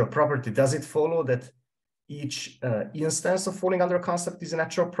a natural property. Does it follow that each instance of falling under a concept is a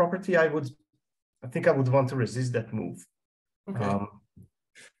natural property? I think I would want to resist that move. Okay.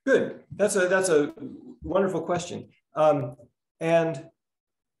 Good. That's a wonderful question. And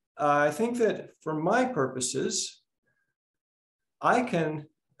I think that for my purposes, I can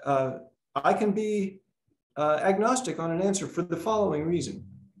be agnostic on an answer for the following reason.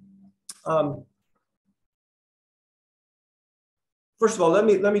 First of all,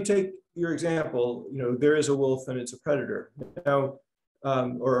 let me take your example. You know, there is a wolf and it's a predator. Now,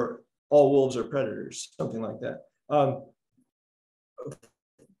 or all wolves are predators, something like that.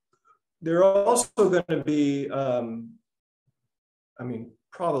 There are also going to be, I mean,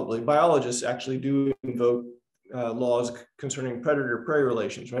 probably biologists actually do invoke laws concerning predator-prey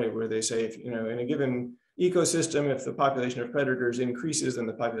relations, right? Where they say, if, you know, in a given ecosystem, if the population of predators increases, then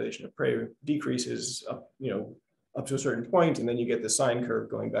the population of prey decreases up, you know, up to a certain point, and then you get the sine curve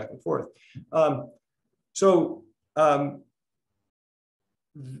going back and forth.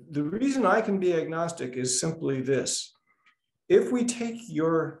 The reason I can be agnostic is simply this. If we take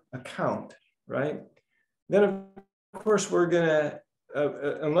your account, right, then of course we're gonna,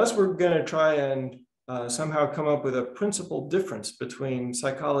 unless we're gonna try and somehow come up with a principal difference between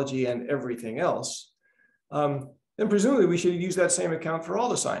psychology and everything else, then presumably we should use that same account for all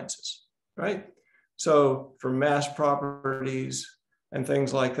the sciences, right? So for mass properties and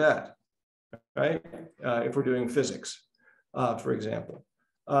things like that, right? If we're doing physics, for example.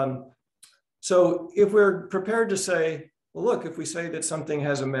 So if we're prepared to say, well, look, if we say that something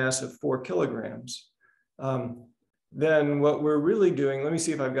has a mass of 4 kilograms, then what we're really doing, let me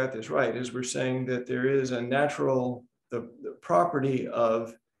see if I've got this right, is we're saying that there is a natural, the property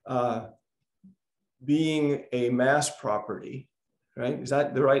of being a mass property, right? Is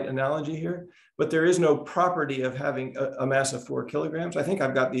that the right analogy here? But there is no property of having a mass of 4 kilograms. I think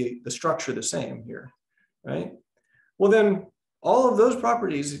I've got the structure the same here, right? Well, then all of those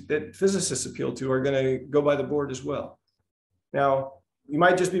properties that physicists appeal to are going to go by the board as well. Now, you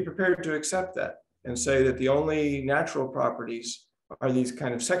might just be prepared to accept that and say that the only natural properties are these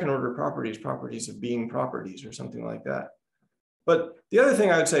kind of second order properties, properties of being properties or something like that. But the other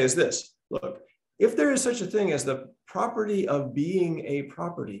thing I would say is this, look, if there is such a thing as the property of being a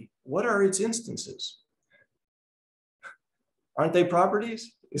property, what are its instances? Aren't they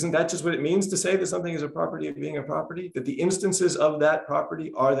properties? Isn't that just what it means to say that something is a property of being a property? That the instances of that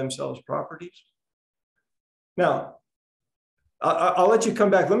property are themselves properties? Now, I'll let you come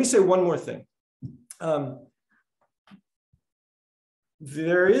back. Let me say one more thing.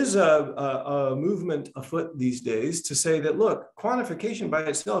 There is a movement afoot these days to say that, look, quantification by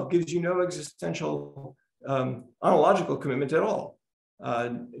itself gives you no existential ontological commitment at all.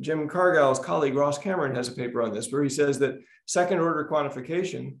 Jim Cargill's colleague Ross Cameron has a paper on this where he says that second order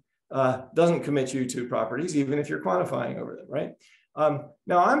quantification doesn't commit you to properties, even if you're quantifying over them, right?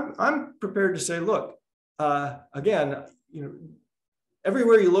 Now, I'm prepared to say, look, again, you know,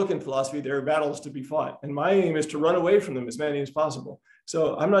 everywhere you look in philosophy, there are battles to be fought. And my aim is to run away from them as many as possible.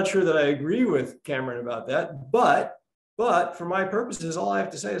 So I'm not sure that I agree with Cameron about that. But for my purposes, all I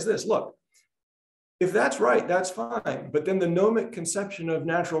have to say is this. Look, if that's right, that's fine. But then the gnomic conception of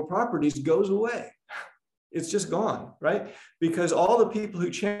natural properties goes away. It's just gone, right? Because all the people who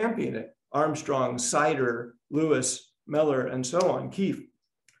champion it, Armstrong, Sider, Lewis, Meller, and so on, Keefe,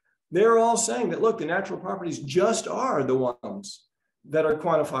 they're all saying that, look, the natural properties just are the ones that are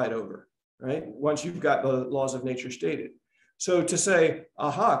quantified over, right? Once you've got the laws of nature stated. So to say,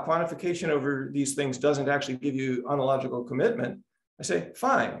 aha, quantification over these things doesn't actually give you ontological commitment, I say,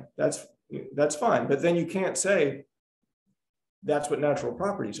 fine, that's fine. But then you can't say that's what natural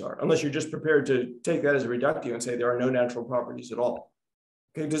properties are, unless you're just prepared to take that as a reductio and say there are no natural properties at all.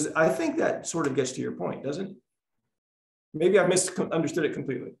 Okay, I think that sort of gets to your point, doesn't it? Maybe I've misunderstood it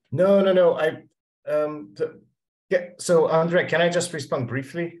completely. No. Yeah. So Andre, can I just respond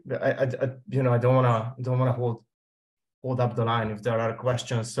briefly? I don't wanna hold up the line if there are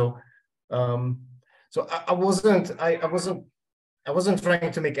questions. So, I wasn't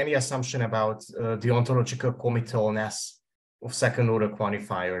trying to make any assumption about the ontological committalness of second order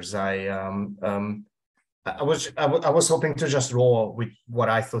quantifiers. I was hoping to just roll with what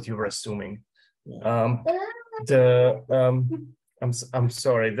I thought you were assuming. I'm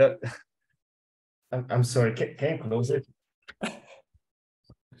sorry that. I'm sorry, can you close it?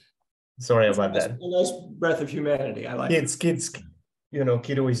 Sorry about that. A nice breath of humanity. I like kids, you know,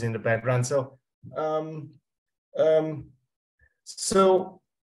 kiddo is in the background. So,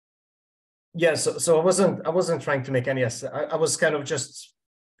 yeah. So I wasn't trying to make any. I was kind of just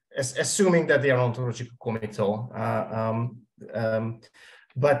assuming that they are ontological comital.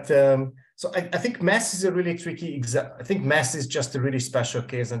 So I think mass is a really tricky. I think mass is just a really special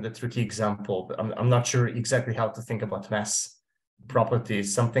case and a tricky example. I'm not sure exactly how to think about mass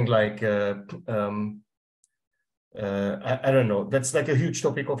properties. Something like I don't know. That's like a huge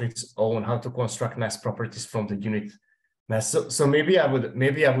topic of its own. How to construct mass properties from the unit mass. So maybe I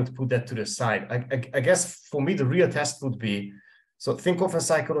would put that to the side. I guess for me the real test would be, so think of a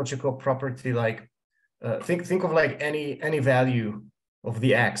psychological property like think of like any value of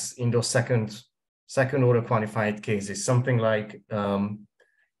the x in those second order quantified cases. Something like I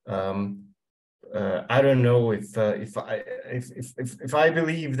don't know if I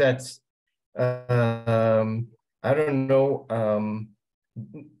believe that I don't know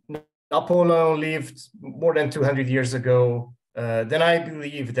Napoleon lived more than 200 years ago, then I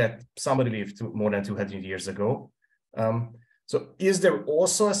believe that somebody lived more than 200 years ago. So is there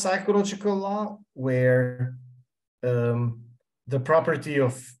also a psychological law where the property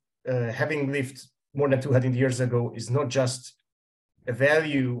of having lived more than 200 years ago is not just a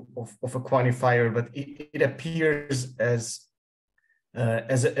value of a quantifier, but it appears as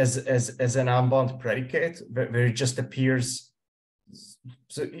an unbound predicate, where it just appears.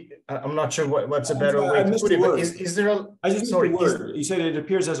 So I'm not sure what's a better way to put it. But is there a? I just sorry. You said it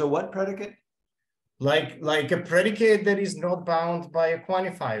appears as a what predicate? Like a predicate that is not bound by a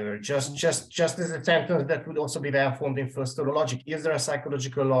quantifier, just as a sentence that would also be then formed in first order logic. Is there a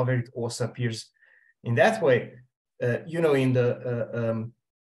psychological law where it also appears in that way? You know, in the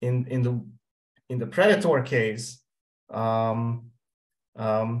predator case, there are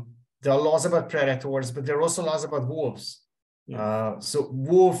laws about predators, but there are also laws about wolves. Yeah. So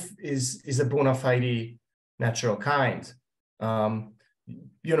wolf is a bona fide natural kind.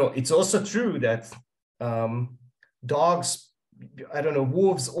 You know, it's also true that dogs, I don't know,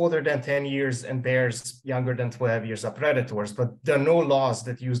 wolves older than 10 years and bears younger than 12 years are predators, but there are no laws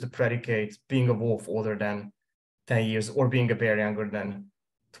that use the predicate being a wolf older than 10 years or being a bear younger than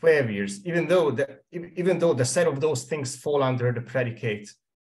 12 years, even though the set of those things fall under the predicate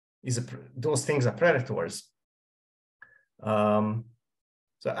those things are predators. So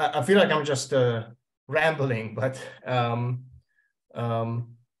I feel like I'm just rambling, but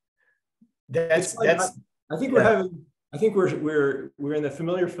that's I think we're having. I think we're in the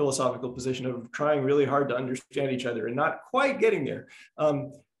familiar philosophical position of trying really hard to understand each other and not quite getting there.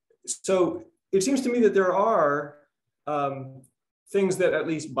 So it seems to me that there are things that at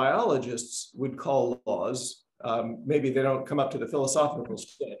least biologists would call laws. Maybe they don't come up to the philosophical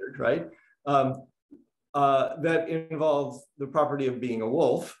standard, right? That involve the property of being a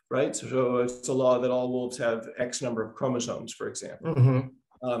wolf, right? So it's a law that all wolves have X number of chromosomes, for example,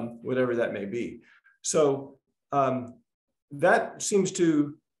 whatever that may be. So that seems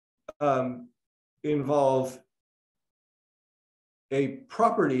to involve a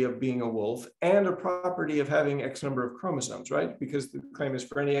property of being a wolf and a property of having X number of chromosomes, right? Because the claim is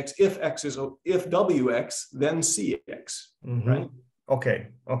for any X, if WX, then CX, right? Okay.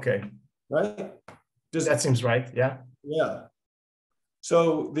 Right? That seems right, yeah. Yeah.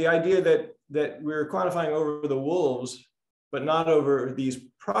 So the idea that we're quantifying over the wolves, but not over these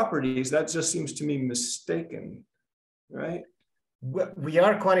properties, that just seems to me mistaken, right? We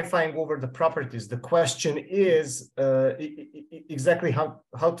are quantifying over the properties. The question is exactly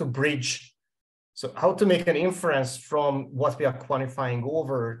how to bridge, so how to make an inference from what we are quantifying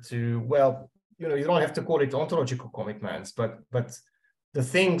over to, well, you know, you don't have to call it ontological commitments, but the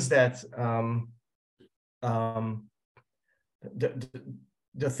things that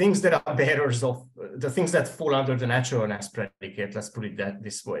the things that are bearers of the things that fall under the naturalness predicate, let's put it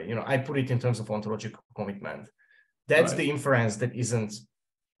this way. You know, I put it in terms of ontological commitment. That's right. The inference that isn't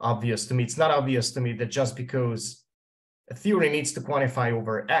obvious to me. It's not obvious to me that just because a theory needs to quantify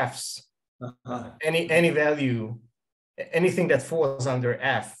over F's, any value, anything that falls under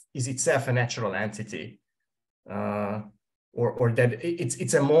F is itself a natural entity, or that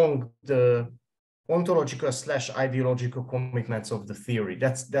it's among the ontological / ideological commitments of the theory.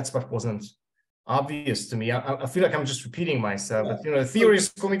 That's what wasn't obvious to me. I feel like I'm just repeating myself, but you know, the theory is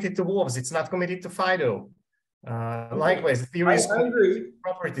committed to wolves. It's not committed to Fido. Likewise, the theory is committed to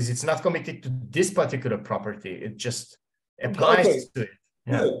properties. It's not committed to this particular property. It just applies to it.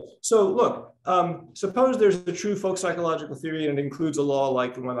 Yeah. Good. So look, suppose there's a true folk psychological theory and it includes a law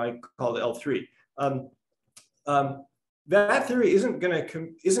like the one I call the L3. that theory isn't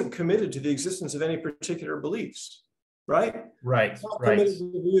committed to the existence of any particular beliefs, right? Right, It's not right. committed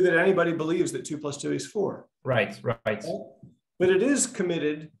to the view that anybody believes that 2 + 2 is 4. Right, right. But it is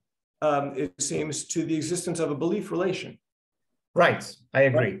committed, it seems, to the existence of a belief relation. Right, I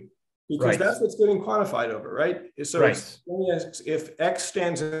agree. Right? Because that's what's getting quantified over, right? So if X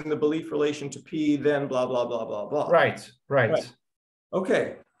stands in the belief relation to P, then blah, blah, blah, blah, blah. Right.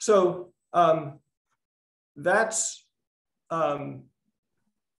 Okay, so that's, okay,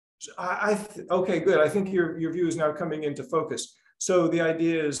 good. I think your view is now coming into focus. So the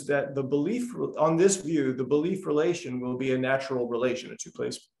idea is that the belief, on this view, the belief relation will be a natural relation, a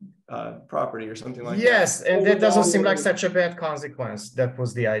two-place property or something like that. Yes, and that doesn't seem like such a bad consequence. That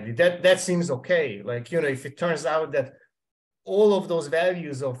was the idea. That seems okay. Like, if it turns out that all of those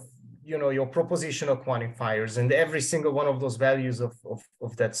values of, your propositional quantifiers and every single one of those values of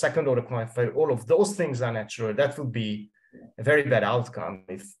that second order quantifier, all of those things are natural, that would be a very bad outcome.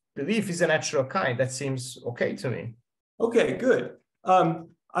 If belief is a natural kind, that seems okay to me. Okay, good.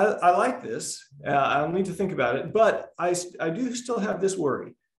 I like this. I'll need to think about it, but I do still have this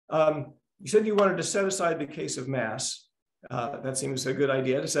worry. You said you wanted to set aside the case of mass. That seems a good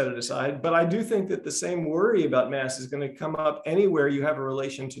idea to set it aside, but I do think that the same worry about mass is going to come up anywhere you have a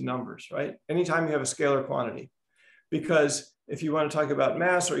relation to numbers, right? Anytime you have a scalar quantity, because if you want to talk about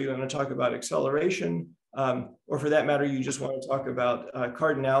mass or you want to talk about acceleration, or for that matter, you just want to talk about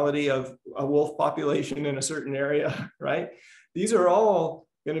cardinality of a wolf population in a certain area, right? These are all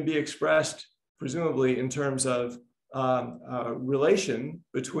going to be expressed, presumably, in terms of relation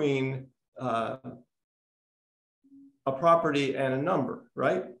between a property and a number,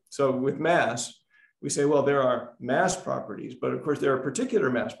 right? So with mass, we say, well, there are mass properties, but of course there are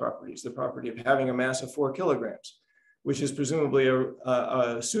particular mass properties, the property of having a mass of 4 kilograms, which is presumably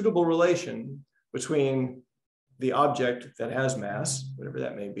a suitable relation between the object that has mass, whatever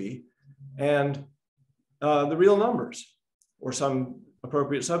that may be, and the real numbers, or some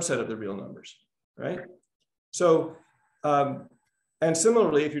appropriate subset of the real numbers, right? So, and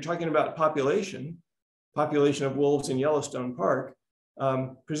similarly, if you're talking about population of wolves in Yellowstone Park,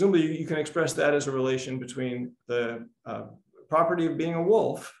 presumably you can express that as a relation between the property of being a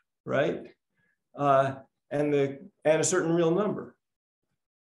wolf, right, and a certain real number.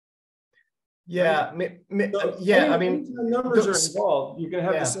 Yeah, Right? I mean, numbers are involved, you can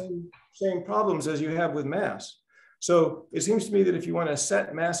have the same problems as you have with mass. So it seems to me that if you want to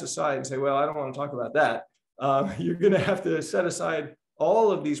set mass aside and say, well, I don't want to talk about that, you're going to have to set aside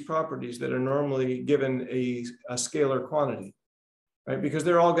all of these properties that are normally given a scalar quantity, right? Because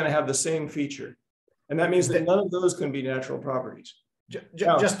they're all going to have the same feature. And that means that none of those can be natural properties.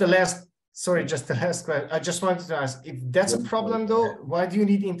 Just the last question. I just wanted to ask, if that's a problem though, why do you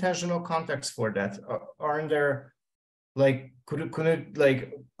need intentional context for that? Aren't there, like, could it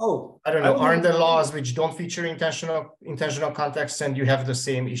like, I don't know, aren't there laws which don't feature intentional context and you have the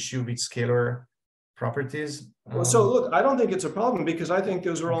same issue with scalar properties? Well, so look, I don't think it's a problem because I think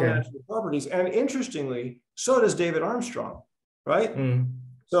those are all natural properties. And interestingly, so does David Armstrong, right?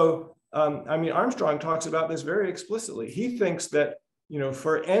 So, I mean, Armstrong talks about this very explicitly. He thinks that,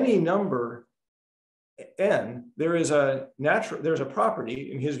 for any number n, there's a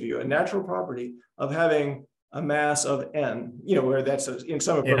property, in his view, a natural property of having a mass of n, where that's in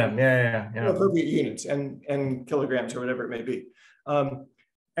some appropriate units and kilograms or whatever it may be.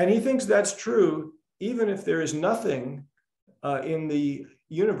 And he thinks that's true even if there is nothing in the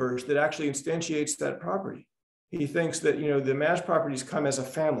universe that actually instantiates that property. He thinks that, the mass properties come as a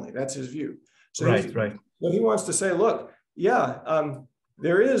family. That's his view. So he wants to say, look,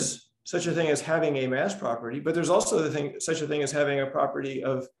 there is such a thing as having a mass property, but there's also such a thing as having a property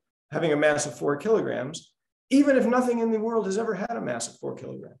of having a mass of 4 kilograms, even if nothing in the world has ever had a mass of 4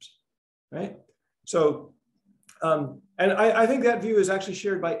 kilograms, right? So, and I think that view is actually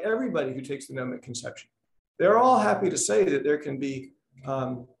shared by everybody who takes the gnomic conception. They're all happy to say that there can be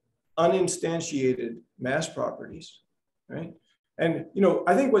uninstantiated mass properties, right? And,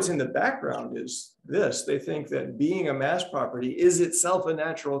 I think what's in the background is this. They think that being a mass property is itself a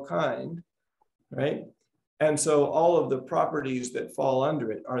natural kind, right? And so all of the properties that fall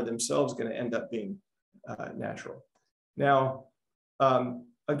under it are themselves going to end up being natural. Now,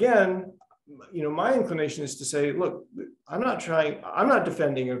 again, my inclination is to say, look, I'm not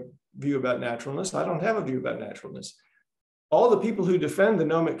defending a view about naturalness. I don't have a view about naturalness. All the people who defend the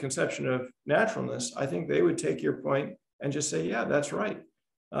gnomic conception of naturalness, I think they would take your point and just say, yeah, that's right.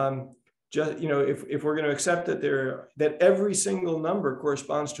 If we're going to accept that every single number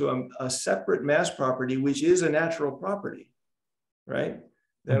corresponds to a separate mass property, which is a natural property, right?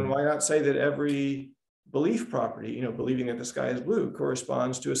 Then why not say that every belief property, believing that the sky is blue,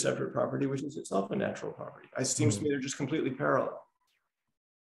 corresponds to a separate property, which is itself a natural property. It seems to me they're just completely parallel.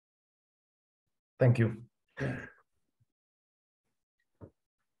 Thank you. Yeah.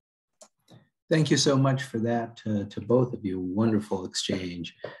 Thank you so much for that to both of you. Wonderful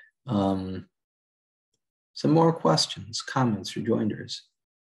exchange. Some more questions, comments, rejoinders,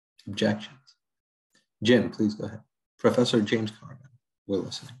 objections. Jim, please go ahead. Professor James Carvin, we're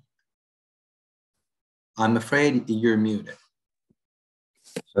listening. I'm afraid you're muted.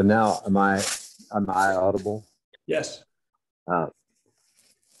 So now, am I audible? Yes.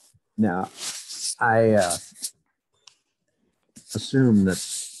 Now, I assume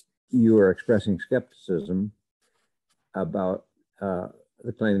that you are expressing skepticism about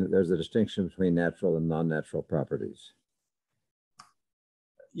the claim that there's a distinction between natural and non-natural properties.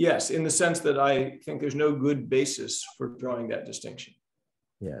 Yes, in the sense that I think there's no good basis for drawing that distinction.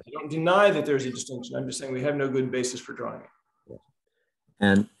 Yes. I don't deny that there's a distinction. I'm just saying we have no good basis for drawing it.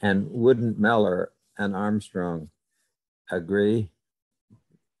 Yes. And wouldn't Meller and Armstrong agree?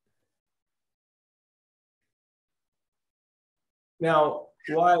 Now,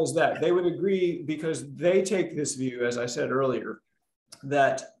 why is that? They would agree because they take this view, as I said earlier,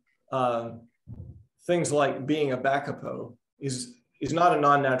 that things like being a Bacapau is not a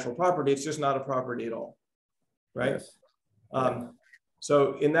non-natural property. It's just not a property at all, right? Yes.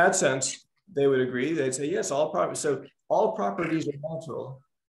 So in that sense, they would agree. They'd say, yes, all properties. So all properties are natural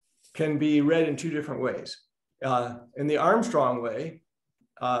can be read in two different ways. In the Armstrong way,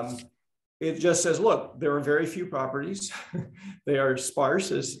 it just says, look, there are very few properties. They are sparse,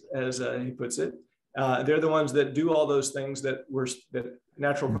 as he puts it. They're the ones that do all those things that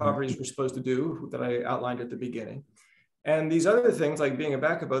natural properties were supposed to do, that I outlined at the beginning. And these other things, like being a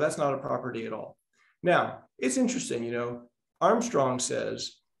Bacapau, that's not a property at all. Now, it's interesting, Armstrong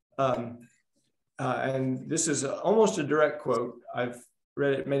says, and this is almost a direct quote, I've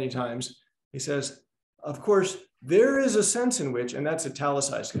read it many times. He says, of course, there is a sense in which, and that's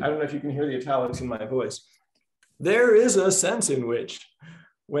italicized. I don't know if you can hear the italics in my voice. There is a sense in which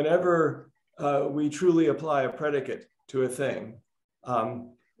whenever we truly apply a predicate to a thing,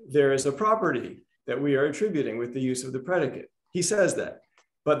 there is a property that we are attributing with the use of the predicate. He says that,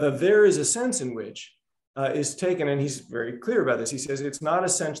 but there is a sense in which is taken, and he's very clear about this. He says it's not a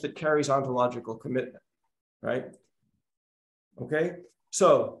sense that carries ontological commitment, right? Okay,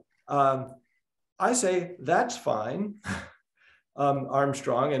 so I say that's fine.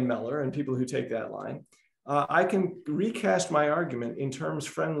 Armstrong and Meller and people who take that line. I can recast my argument in terms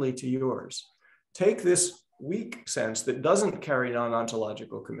friendly to yours. Take this weak sense that doesn't carry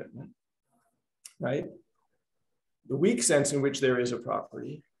non-ontological commitment, right? The weak sense in which there is a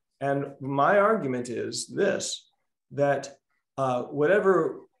property. And my argument is this, that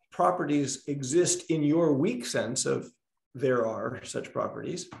whatever properties exist in your weak sense of there are such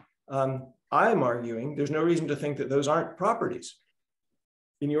properties, I'm arguing there's no reason to think that those aren't properties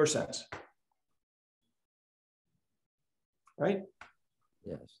in your sense. Right?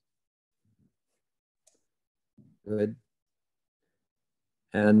 Yes. Good.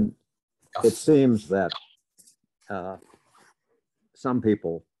 And it seems that some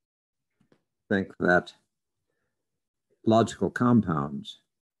people think that logical compounds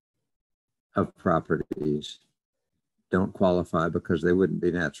of properties don't qualify because they wouldn't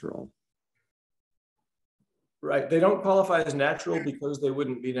be natural. Right. They don't qualify as natural because they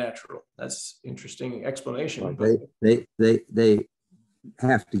wouldn't be natural. That's interesting explanation. Well, they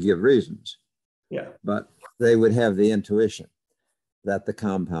have to give reasons. Yeah. But they would have the intuition that the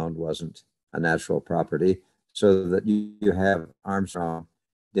compound wasn't a natural property, so that you have Armstrong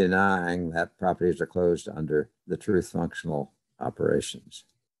denying that properties are closed under the truth functional operations.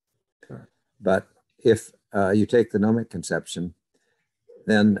 Sure. But if you take the gnomic conception,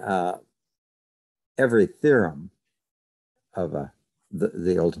 then every theorem of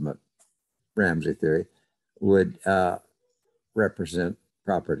the ultimate Ramsey theory would represent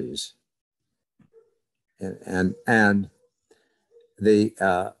properties. And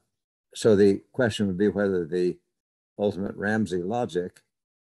so the question would be whether the ultimate Ramsey logic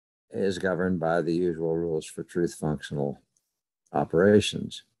is governed by the usual rules for truth functional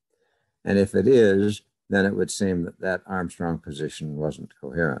operations. And if it is, then it would seem that that Armstrong position wasn't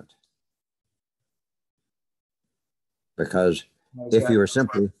coherent. Because if you were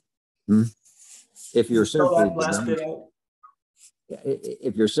simply, if you're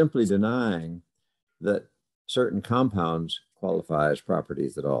simply denying that certain compounds qualify as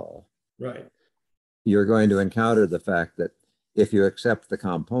properties at all, right, you're going to encounter the fact that if you accept the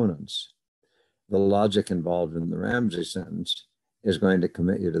components, the logic involved in the Ramsey sentence is going to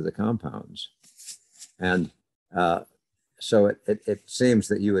commit you to the compounds. And so it seems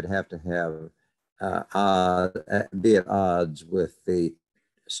that you would have to be at odds with the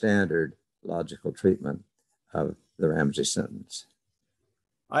standard logical treatment of the Ramsey sentence.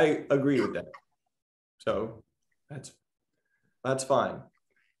 I agree with that. So that's fine.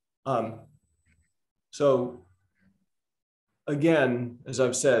 So again, as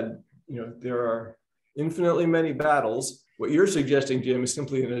I've said, there are infinitely many battles. What you're suggesting, Jim, is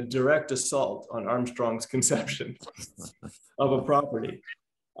simply a direct assault on Armstrong's conception of a property.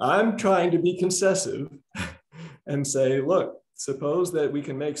 I'm trying to be concessive and say, look, suppose that we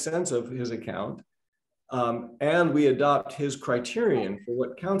can make sense of his account and we adopt his criterion for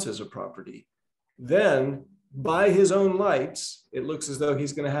what counts as a property. Then, by his own lights, it looks as though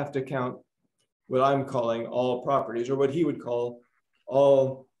he's going to have to count what I'm calling all properties, or what he would call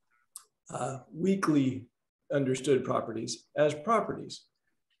all weakly understood properties as properties.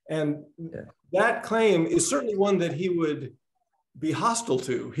 And that claim is certainly one that he would be hostile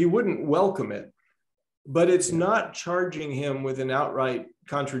to. He wouldn't welcome it, but it's not charging him with an outright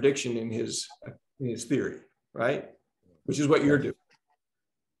contradiction in his theory, right? Which is what you're doing.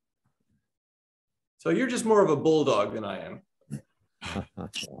 So you're just more of a bulldog than I am.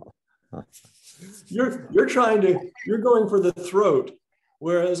 You're going for the throat,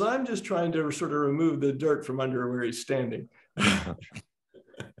 whereas I'm just trying to sort of remove the dirt from under where he's standing. Does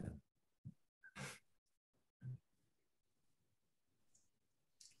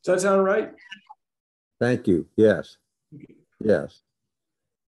that sound right? Thank you. Yes. Yes.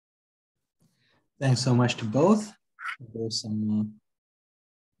 Thanks so much to both. If there's some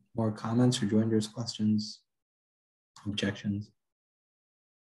more comments, rejoinders, questions, objections.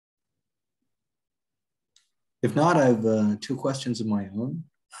 If not, I have two questions of my own.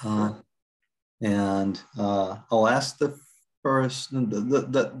 And I'll ask the first,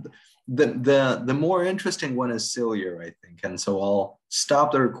 the more interesting one is sillier, I think. And so I'll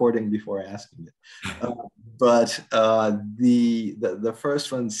stop the recording before asking it. But the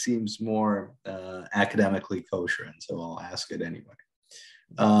first one seems more academically kosher, and so I'll ask it anyway.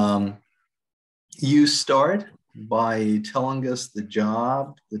 You start by telling us the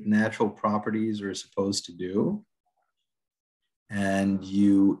job that natural properties are supposed to do. And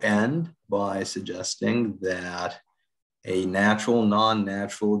you end by suggesting that a natural,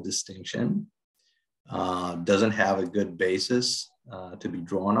 non-natural distinction doesn't have a good basis to be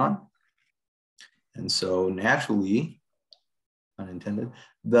drawn on. And so naturally, unintended,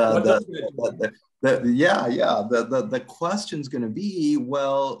 the question's going to be,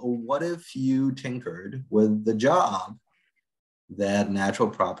 well, what if you tinkered with the job that natural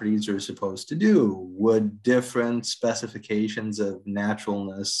properties are supposed to do? Would different specifications of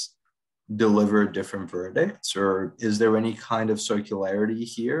naturalness deliver different verdicts, or is there any kind of circularity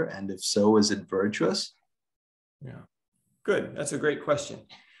here? And if so, is it virtuous? Yeah, good. That's a great question.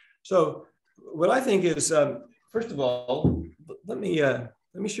 So what I think is, first of all, let me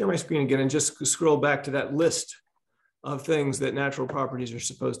share my screen again and just scroll back to that list of things that natural properties are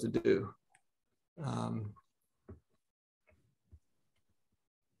supposed to do.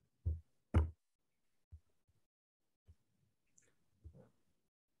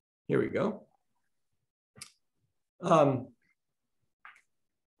 Here we go.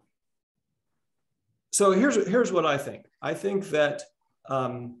 So here's what I think. I think that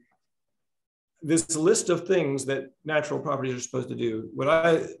this list of things that natural properties are supposed to do, what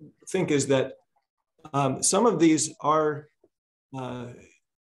I think is that some of these are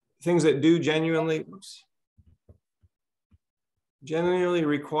things that do genuinely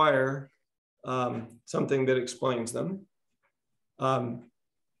require something that explains them.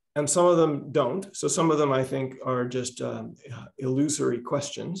 And some of them don't. So some of them I think are just illusory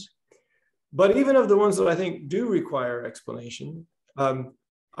questions. But even of the ones that I think do require explanation,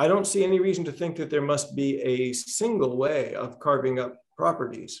 I don't see any reason to think that there must be a single way of carving up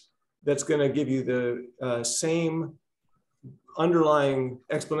properties that's going to give you the same underlying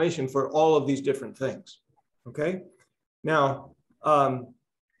explanation for all of these different things. Okay? Now,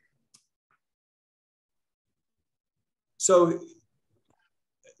 so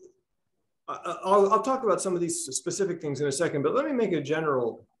I'll talk about some of these specific things in a second, but let me make a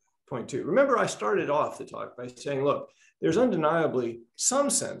general point too. Remember, I started off the talk by saying, look, there's undeniably some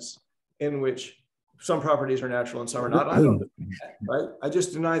sense in which some properties are natural and some are not. I don't deny that, right? I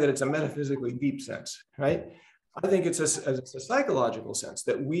just deny that it's a metaphysically deep sense, right? I think it's a psychological sense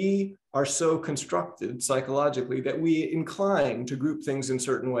that we are so constructed psychologically that we incline to group things in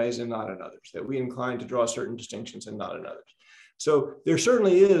certain ways and not in others, that we incline to draw certain distinctions and not in others. So there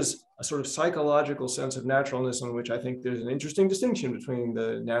certainly is a sort of psychological sense of naturalness in which I think there's an interesting distinction between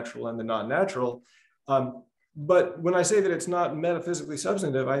the natural and the non-natural. But when I say that it's not metaphysically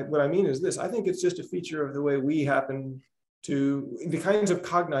substantive, what I mean is this: I think it's just a feature of the way we happen to, the kinds of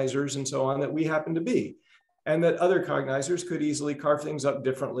cognizers and so on that we happen to be, and that other cognizers could easily carve things up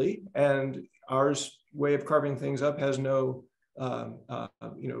differently, and ours way of carving things up has no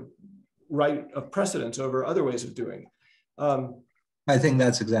right of precedence over other ways of doing it. I think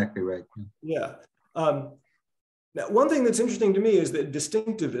that's exactly right. Yeah. Now, one thing that's interesting to me is that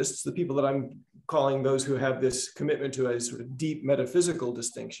distinctivists, the people that I'm calling those who have this commitment to a sort of deep metaphysical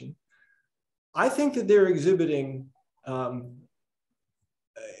distinction, I think that they're exhibiting and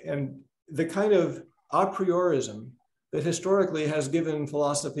the kind of a priorism that historically has given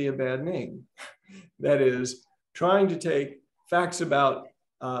philosophy a bad name. That is, trying to take facts about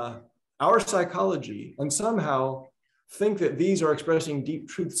our psychology and somehow think that these are expressing deep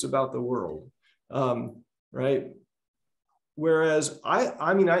truths about the world, right? Whereas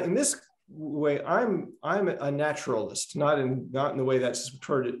in this way, I'm a naturalist, not in the way that's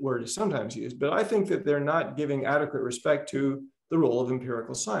word is sometimes used, but I think that they're not giving adequate respect to the role of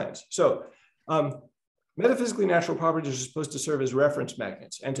empirical science. So metaphysically natural properties are supposed to serve as reference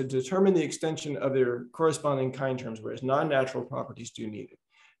magnets and to determine the extension of their corresponding kind terms, whereas non-natural properties do neither.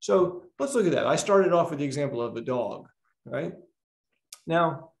 So let's look at that. I started off with the example of a dog, right?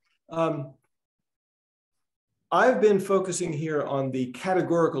 Now, I've been focusing here on the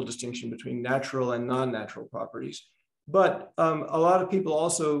categorical distinction between natural and non-natural properties, but a lot of people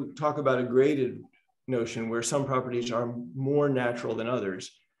also talk about a graded notion where some properties are more natural than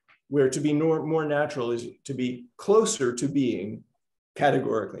others, where to be more natural is to be closer to being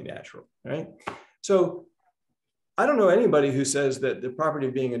categorically natural, right? So I don't know anybody who says that the property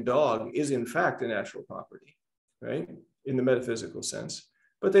of being a dog is in fact a natural property, right? In the metaphysical sense.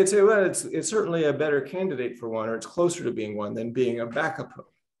 But they'd say, well, it's certainly a better candidate for one, or it's closer to being one than being a backup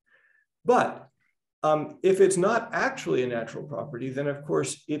hook. But if it's not actually a natural property, then of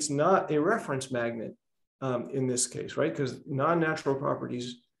course it's not a reference magnet in this case, right? Because non-natural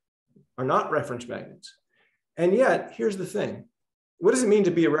properties are not reference magnets. And yet, here's the thing. What does it mean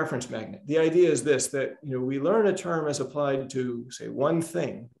to be a reference magnet? The idea is this, that we learn a term as applied to, say, one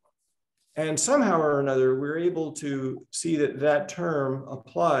thing. And somehow or another, we're able to see that that term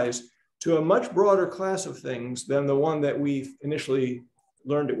applies to a much broader class of things than the one that we initially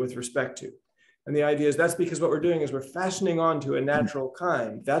learned it with respect to. And the idea is that's because what we're doing is we're fastening on to a natural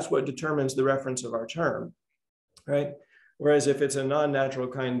kind. That's what determines the reference of our term, right? Whereas if it's a non-natural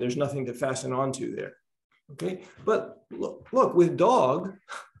kind, there's nothing to fasten onto there, okay? But look, with dog,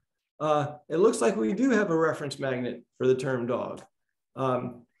 it looks like we do have a reference magnet for the term dog.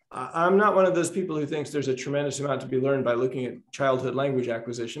 I'm not one of those people who thinks there's a tremendous amount to be learned by looking at childhood language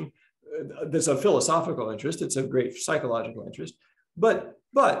acquisition. That's a philosophical interest. It's a great psychological interest. But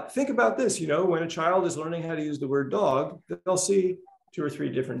think about this, when a child is learning how to use the word dog, they'll see 2 or 3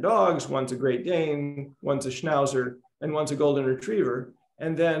 different dogs. One's a Great Dane, one's a Schnauzer, and one's a Golden Retriever.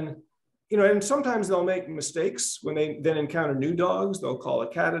 And then, and sometimes they'll make mistakes when they then encounter new dogs. They'll call a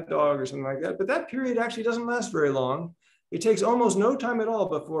cat a dog or something like that. But that period actually doesn't last very long. It takes almost no time at all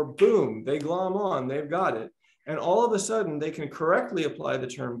before, boom, they glom on, they've got it. And all of a sudden, they can correctly apply the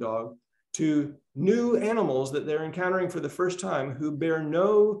term dog to new animals that they're encountering for the first time who bear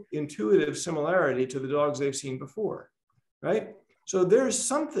no intuitive similarity to the dogs they've seen before, right? So there's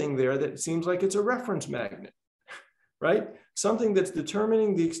something there that seems like it's a reference magnet, right? Something that's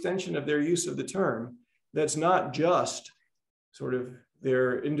determining the extension of their use of the term that's not just sort of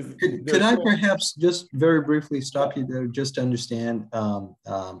their individual. Could I perhaps just very briefly stop you there just to understand?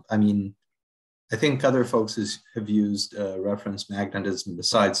 I think other folks have used reference magnetism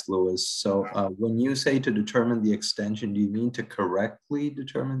besides Lewis. So when you say to determine the extension, do you mean to correctly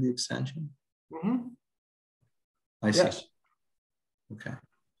determine the extension? Mm-hmm. I see. Yes. Okay.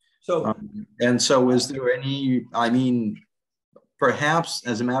 So, and so is there any, perhaps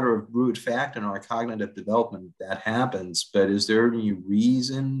as a matter of brute fact in our cognitive development, that happens, but is there any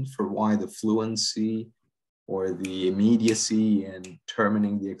reason for why the fluency or the immediacy in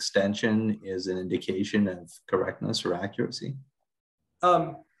determining the extension is an indication of correctness or accuracy?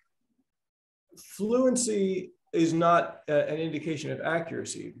 Fluency is not an indication of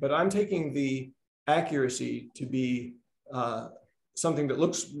accuracy, but I'm taking the accuracy to be something that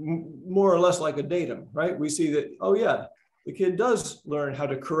looks more or less like a datum, right? We see that, oh yeah, the kid does learn how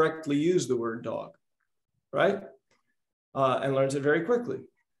to correctly use the word dog, right? And learns it very quickly.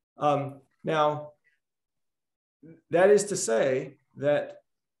 Now, that is to say that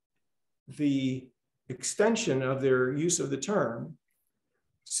the extension of their use of the term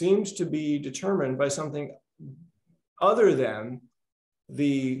seems to be determined by something other than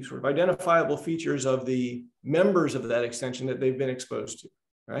the sort of identifiable features of the members of that extension that they've been exposed to,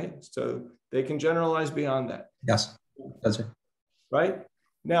 right? So they can generalize beyond that. Yes, that's it. Right?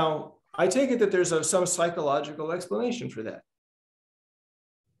 Now, I take it that there's some psychological explanation for that,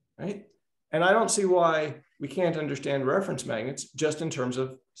 right? And I don't see why we can't understand reference magnets just in terms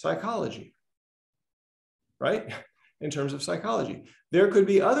of psychology, right? In terms of psychology. There could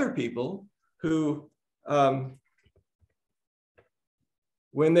be other people who,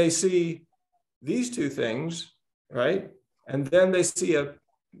 when they see these two things, right? And then they see a,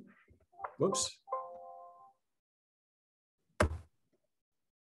 whoops.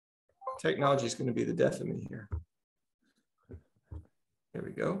 Technology is going to be the death of me here. Here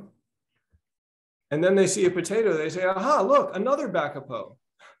we go. And then they see a potato, they say, aha, look, another bakapo,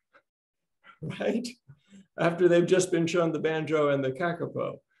 right? After they've just been shown the banjo and the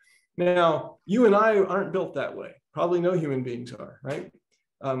kakapo. Now, you and I aren't built that way. Probably no human beings are, right?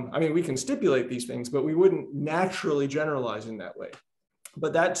 I mean, we can stipulate these things, but we wouldn't naturally generalize in that way.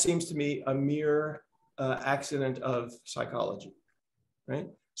 But that seems to me a mere accident of psychology, right?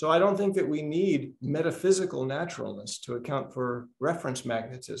 So I don't think that we need metaphysical naturalness to account for reference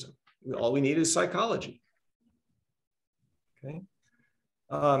magnetism. All we need is psychology. Okay.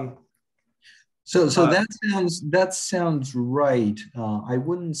 So that sounds right. I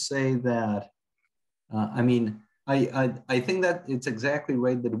wouldn't say that. I mean, I think that it's exactly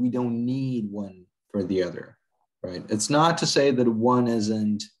right that we don't need one for the other, right? It's not to say that one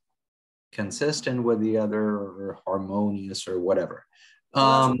isn't consistent with the other or harmonious or whatever.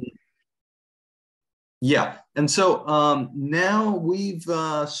 Yeah, and so now we've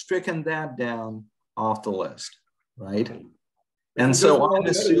stricken that down off the list, right? And so I'm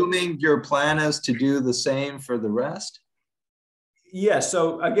assuming your plan is to do the same for the rest? Yes,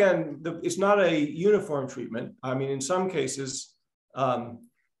 so again, it's not a uniform treatment. I mean, in some cases,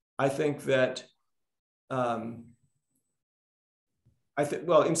 I think that, in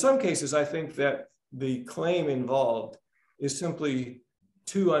some cases, I think that the claim involved is simply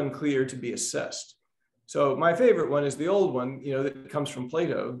too unclear to be assessed. So my favorite one is the old one, you know, that comes from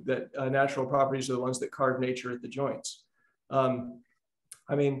Plato, that natural properties are the ones that carve nature at the joints. I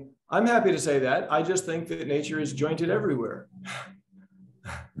mean, I'm happy to say that. I just think that nature is jointed everywhere.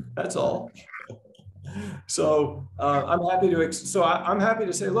 That's all. So I'm happy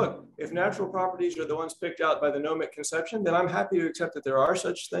to say, look, if natural properties are the ones picked out by the gnomic conception, then I'm happy to accept that there are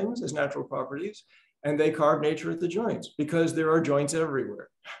such things as natural properties, and they carve nature at the joints because there are joints everywhere,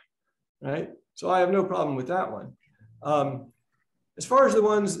 right? So I have no problem with that one. As far as the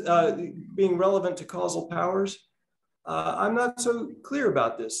ones being relevant to causal powers, I'm not so clear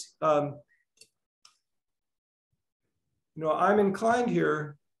about this. You know, I'm inclined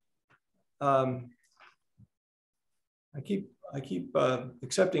here. I keep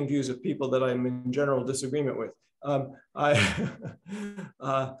accepting views of people that I'm in general disagreement with. I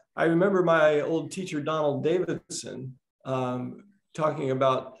remember my old teacher, Donald Davidson, talking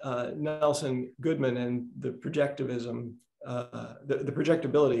about Nelson Goodman and the projectivism, the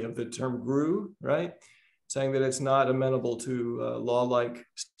projectability of the term GRU, right? Saying that it's not amenable to law-like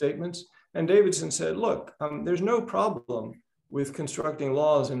statements. And Davidson said, look, there's no problem with constructing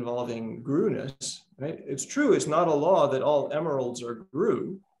laws involving GRU-ness, right? It's true, it's not a law that all emeralds are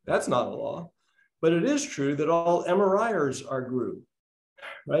GRU. That's not a law. But it is true that all emerires are GRU,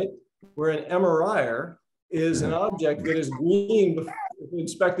 right? Where an emerire is an object that is green if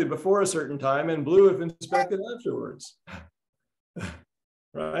inspected before a certain time and blue if inspected afterwards,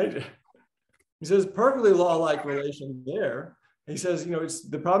 right? He says perfectly law-like relation there. He says, you know,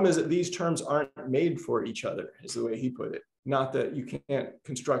 the problem is that these terms aren't made for each other, is the way he put it. Not that you can't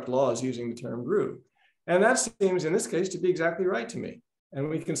construct laws using the term GRU. And that seems in this case to be exactly right to me. And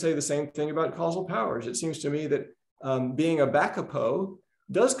we can say the same thing about causal powers. It seems to me that being a bakapo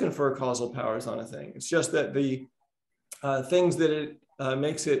does confer causal powers on a thing. It's just that the things that it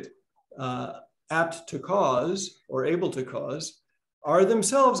makes it apt to cause or able to cause are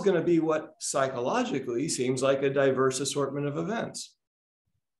themselves going to be what psychologically seems like a diverse assortment of events,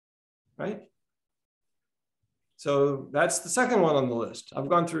 right? So that's the second one on the list. I've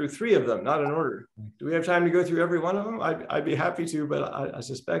gone through 3 of them, not in order. Do we have time to go through every one of them? I'd be happy to, but I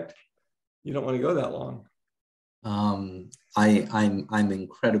suspect you don't want to go that long. I'm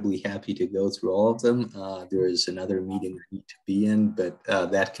incredibly happy to go through all of them. There is another meeting I need to be in, but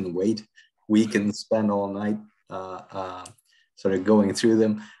that can wait. We can spend all night sort of going through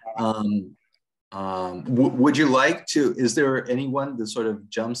them. Would you like to, is there anyone that sort of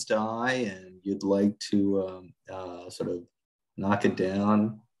jumps to eye and you'd like to sort of knock it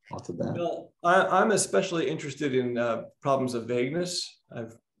down off the bat? Well, I'm especially interested in problems of vagueness.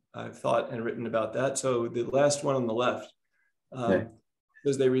 I've thought and written about that. So the last one on the left, Okay.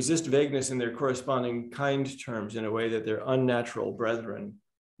 says they resist vagueness in their corresponding kind terms in a way that their unnatural brethren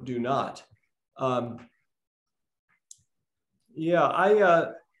do not.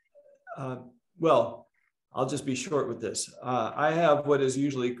 Well, I'll just be short with this. I have what is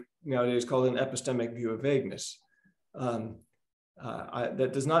usually nowadays called an epistemic view of vagueness.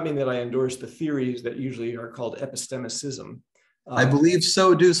 That does not mean that I endorse the theories that usually are called epistemicism. I believe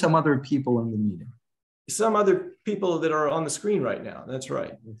so do some other people in the meeting. Some other people that are on the screen right now, that's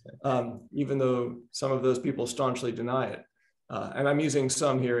right. Okay. Even though some of those people staunchly deny it. And I'm using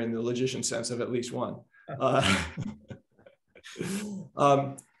some here in the logician sense of at least one.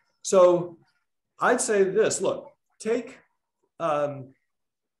 So I'd say this, look, take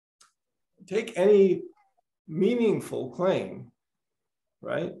any meaningful claim,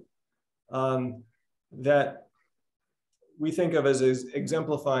 right, that we think of as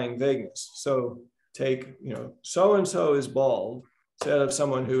exemplifying vagueness. So take, so-and-so is bald, instead of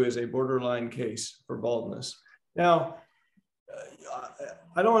someone who is a borderline case for baldness. Now,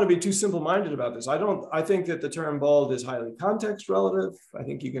 I don't want to be too simple-minded about this. I think that the term bald is highly context relative. I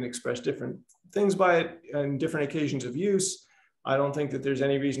think you can express different things by it on different occasions of use. I don't think that there's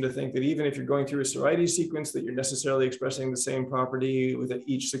any reason to think that even if you're going through a Sorites sequence that you're necessarily expressing the same property with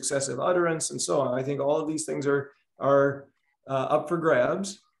each successive utterance and so on. I think all of these things are up for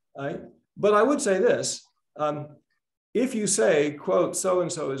grabs, right? But I would say this, if you say, quote,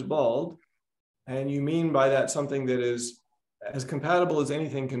 so-and-so is bald, and you mean by that something that is as compatible as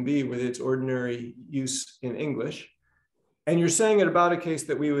anything can be with its ordinary use in English, and you're saying it about a case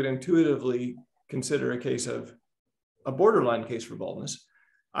that we would intuitively consider a case of a borderline case for baldness,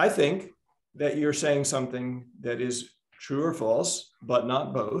 I think that you're saying something that is true or false, but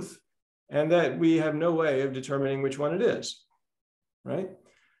not both, and that we have no way of determining which one it is, right?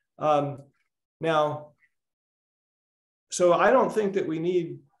 Now, so I don't think that we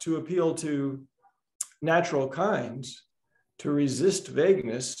need to appeal to natural kinds to resist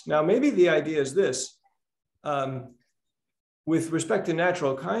vagueness. Now, maybe the idea is this, with respect to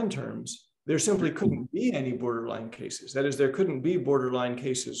natural kind terms, there simply couldn't be any borderline cases. That is, there couldn't be borderline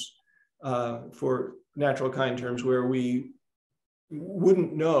cases for natural kind terms where we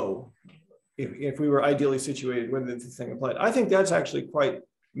wouldn't know if we were ideally situated whether the thing applied. I think that's actually quite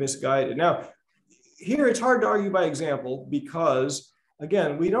misguided. Now, here it's hard to argue by example because,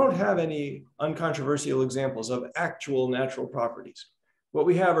 again, we don't have any uncontroversial examples of actual natural properties. What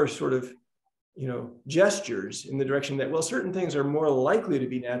we have are sort of, gestures in the direction that, well, certain things are more likely to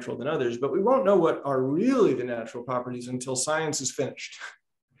be natural than others, but we won't know what are really the natural properties until science is finished,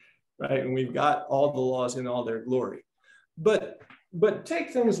 right? And we've got all the laws in all their glory. But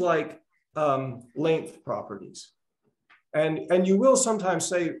take things like length properties. And you will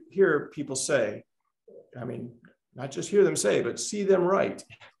sometimes hear people say, I mean, not just hear them say, but see them write,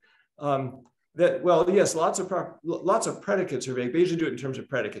 that, well, yes, lots of predicates are vague. They usually do it in terms of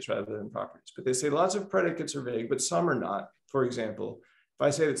predicates rather than properties, but they say lots of predicates are vague, but some are not. For example, if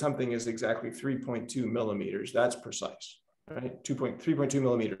I say that something is exactly 3.2 millimeters, that's precise, right? 3.2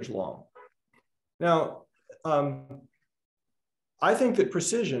 millimeters long. Now, I think that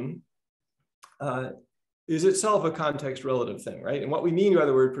precision is itself a context relative thing, right? And what we mean by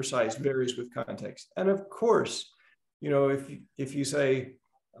the word precise varies with context. And of course, if you say,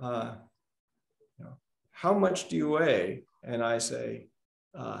 how much do you weigh? And I say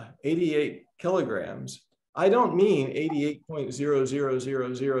 88 kilograms. I don't mean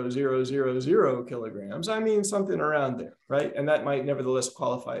 88.000000 kilograms. I mean something around there, right? And that might nevertheless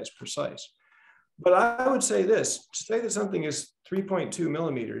qualify as precise. But I would say this, to say that something is 3.2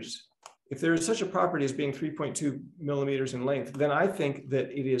 millimeters, if there is such a property as being 3.2 millimeters in length, then I think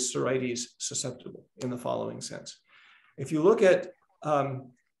that it is Sorites susceptible in the following sense. If you look at,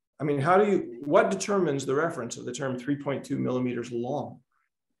 what determines the reference of the term 3.2 millimeters long?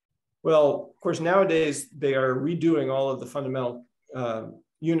 Well, of course, nowadays they are redoing all of the fundamental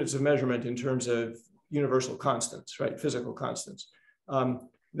units of measurement in terms of universal constants, right? Physical constants.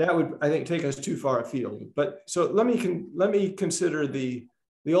 That would, I think, take us too far afield. But so let me consider the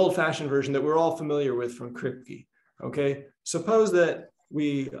old-fashioned version that we're all familiar with from Kripke. Okay, suppose that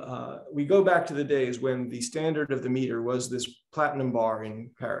we go back to the days when the standard of the meter was this platinum bar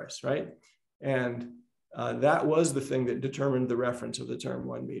in Paris, right? And that was the thing that determined the reference of the term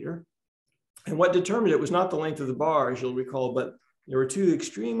 1 meter. And what determined it was not the length of the bar, as you'll recall, but there were two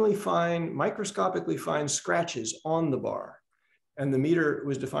extremely fine, microscopically fine scratches on the bar. And the meter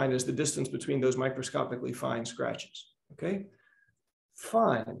was defined as the distance between those microscopically fine scratches, okay?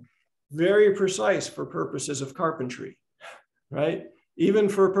 Fine, very precise for purposes of carpentry, right? even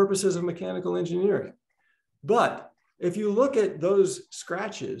for purposes of mechanical engineering. But if you look at those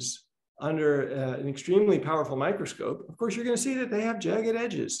scratches under an extremely powerful microscope, of course, you're going to see that they have jagged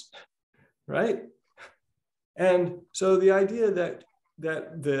edges, right? And so the idea that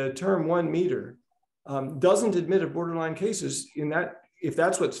the term 1 meter doesn't admit of borderline cases in that, if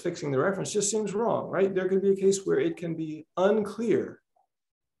that's what's fixing the reference, just seems wrong, right? There could be a case where it can be unclear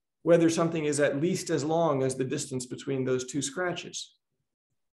whether something is at least as long as the distance between those two scratches.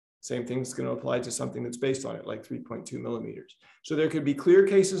 Same thing is going to apply to something that's based on it, like 3.2 millimeters. So there could be clear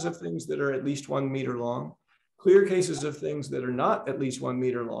cases of things that are at least 1 meter long, clear cases of things that are not at least 1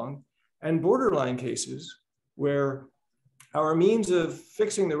 meter long, and borderline cases where our means of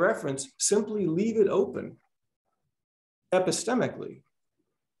fixing the reference simply leave it open epistemically,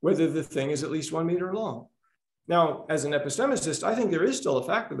 whether the thing is at least 1 meter long. Now, as an epistemicist, I think there is still a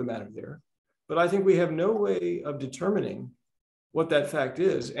fact of the matter there, but I think we have no way of determining what that fact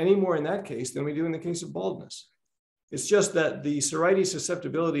is any more in that case than we do in the case of baldness. It's just that the Sorites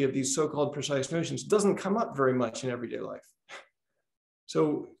susceptibility of these so-called precise notions doesn't come up very much in everyday life.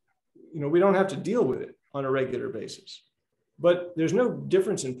 So, we don't have to deal with it on a regular basis. But there's no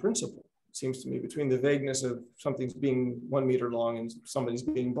difference in principle, it seems to me, between the vagueness of something's being 1 meter long and somebody's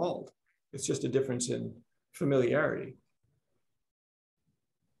being bald. It's just a difference in familiarity.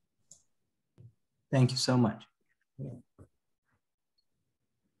 Thank you so much. Yeah.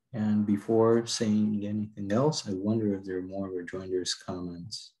 And before saying anything else, I wonder if there are more rejoinders,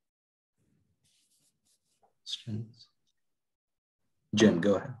 comments, questions. Jim,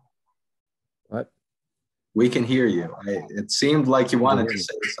 go ahead. What? We can hear you. It seemed like you wanted to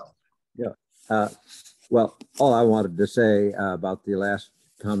say something. Yeah. Well, all I wanted to say about the last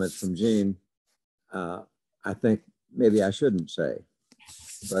comment from Gene, I think maybe I shouldn't say,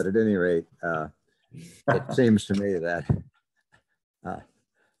 but at any rate, it seems to me that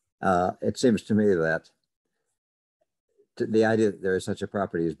the idea that there is such a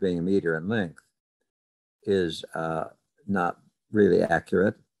property as being a meter in length is not really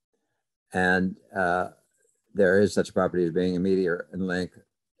accurate, and there is such a property as being a meter in length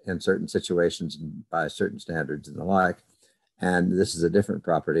in certain situations and by certain standards and the like, and this is a different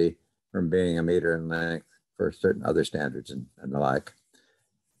property from being a meter in length for certain other standards and the like.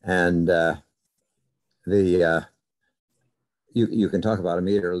 And you can talk about a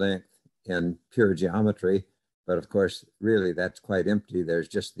meter length in pure geometry, but of course, really that's quite empty. There's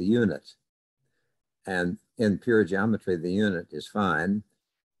just the unit. And in pure geometry, the unit is fine.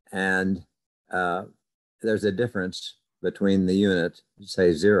 And there's a difference between the unit,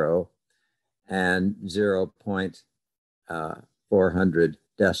 say 0, and 0.400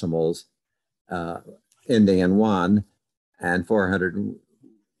 decimals ending in 1, and 400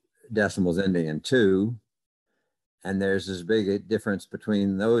 decimals ending in 2. And there's as big a difference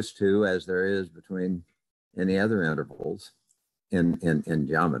between those two as there is between any other intervals in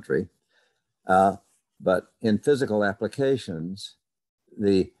geometry. But in physical applications,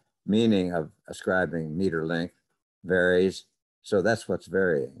 the meaning of ascribing meter length varies. So that's what's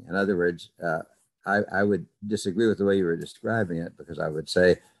varying. In other words, I would disagree with the way you were describing it, because I would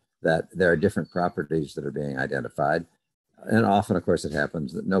say that there are different properties that are being identified. And often, of course, it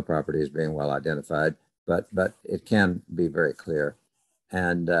happens that no property is being well identified, but it can be very clear.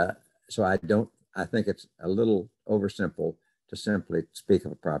 And so I think it's a little oversimple to simply speak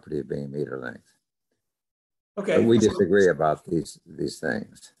of a property of being meter length. Okay. But we disagree about these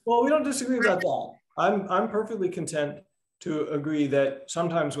things. Well, we don't disagree about that. I'm perfectly content to agree that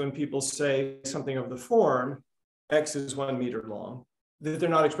sometimes when people say something of the form, X is 1 meter long, that they're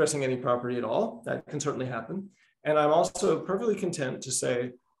not expressing any property at all. That can certainly happen. And I'm also perfectly content to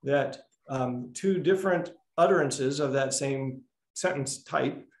say that two different utterances of that same sentence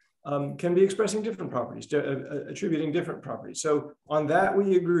type can be expressing different properties, attributing different properties. So on that,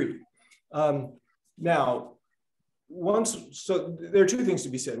 we agree. Now, so there are two things to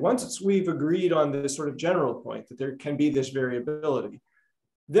be said. Once we've agreed on this sort of general point that there can be this variability,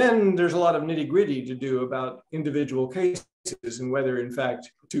 then there's a lot of nitty-gritty to do about individual cases and whether, in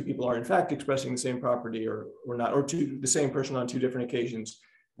fact, two people are in fact expressing the same property or not, or the same person on two different occasions.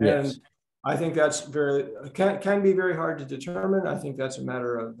 Yes. And I think that's can be very hard to determine. I think that's a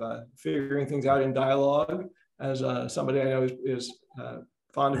matter of figuring things out in dialogue, as somebody I know is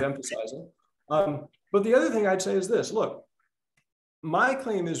fond of emphasizing. But the other thing I'd say is this: look, my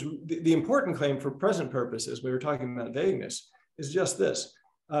claim is the important claim for present purposes. We were talking about vagueness. Is just this.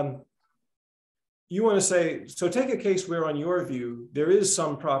 You want to say, so take a case where, on your view, there is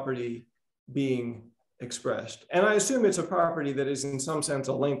some property being expressed. And I assume it's a property that is in some sense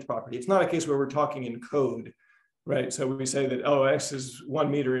a length property. It's not a case where we're talking in code right? So we say that, oh, X is 1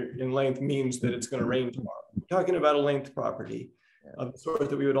 meter in length means that it's going to rain tomorrow. We're talking about a length property of the sort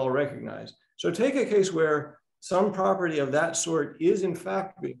that we would all recognize. So take a case where some property of that sort is in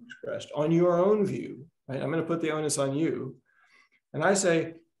fact being expressed on your own view, right? I'm going to put the onus on you. And I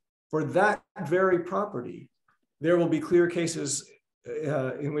say, for that very property, there will be clear cases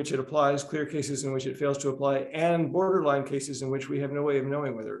in which it applies, clear cases in which it fails to apply, and borderline cases in which we have no way of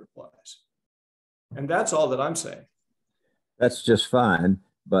knowing whether it applies. And that's all that I'm saying. That's just fine,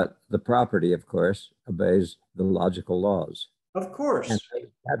 but the property, of course, obeys the logical laws. Of course. And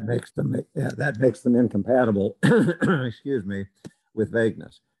that makes them incompatible, excuse me, with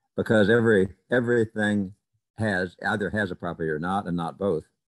vagueness, because everything either has a property or not, and not both.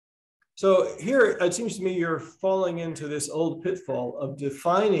 So here, it seems to me you're falling into this old pitfall of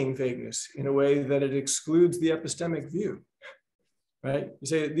defining vagueness in a way that it excludes the epistemic view, right? You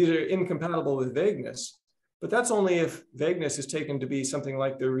say these are incompatible with vagueness, but that's only if vagueness is taken to be something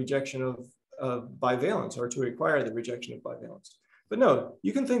like the rejection of bivalence, or to require the rejection of bivalence. But no,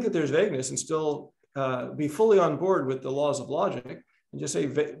 you can think that there's vagueness and still be fully on board with the laws of logic and just say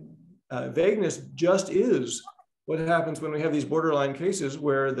vagueness just is what happens when we have these borderline cases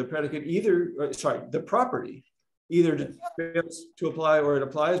where the predicate the property either fails to apply or it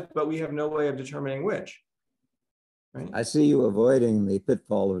applies, but we have no way of determining which. Right? I see you avoiding the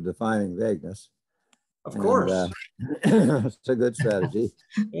pitfall of defining vagueness. Of course. It's a good strategy.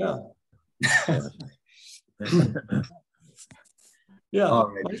 Yeah. Yeah.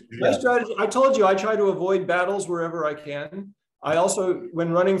 My strategy, I told you I try to avoid battles wherever I can. I also,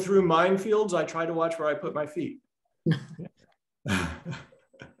 when running through minefields, I try to watch where I put my feet.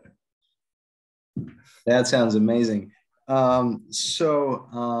 That sounds amazing.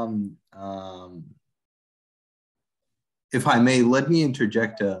 If I may, let me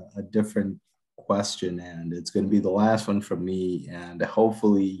interject a different question, and it's going to be the last one from me, and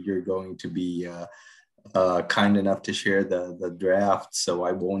hopefully you're going to be kind enough to share the draft, so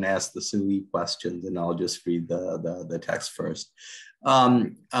I won't ask the silly questions, and I'll just read the text first.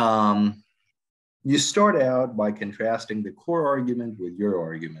 You start out by contrasting the core argument with your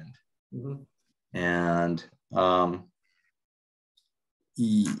argument. Mm-hmm. And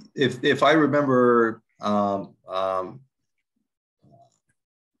if I remember,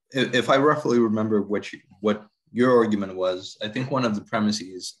 if I roughly remember what your argument was, I think one of the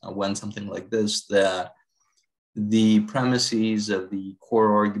premises went something like this, that the premises of the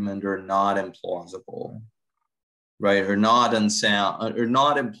core argument are not implausible, right? Or not unsound, or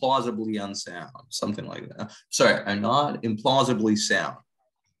not implausibly unsound, something like that. Sorry, are not implausibly sound,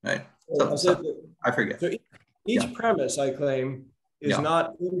 right? I forget. So each premise, I claim, is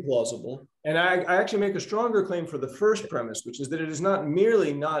not implausible. And I actually make a stronger claim for the first premise, which is that it is not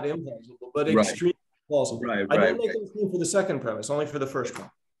merely not implausible, but extremely plausible. I don't make a claim for the second premise, only for the first one.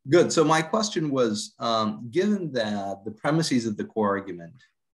 Good. So my question was, given that the premises of the core argument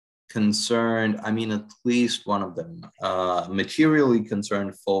concerned, I mean, at least one of them, materially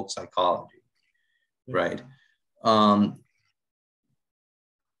concerned folk psychology, right?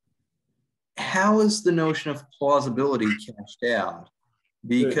 How is the notion of plausibility cashed out?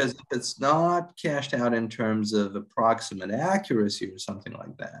 Because if it's not cashed out in terms of approximate accuracy or something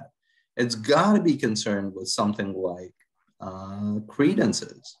like that, it's got to be concerned with something like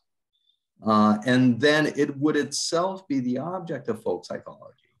credences. And then it would itself be the object of folk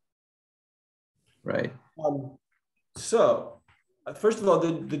psychology, right? So, first of all,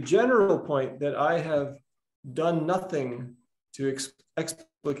 the general point that I have done nothing to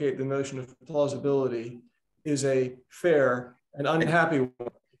explicate the notion of plausibility is a fair and unhappy one.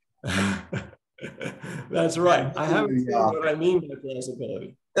 That's right. I haven't said what I mean by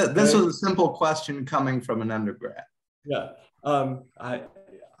plausibility. This was a simple question coming from an undergrad. Yeah. I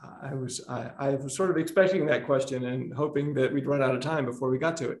was sort of expecting that question and hoping that we'd run out of time before we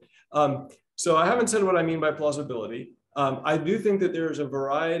got to it. So I haven't said what I mean by plausibility. I do think that there's a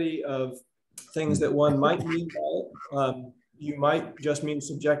variety of things that one might mean by it. You might just mean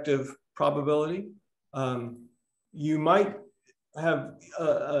subjective probability. You might have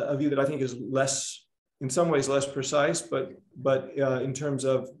a view that I think is less, in some ways, less precise, but in terms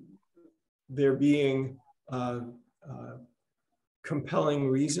of there being compelling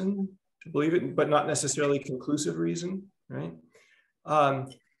reason to believe it, but not necessarily conclusive reason, right?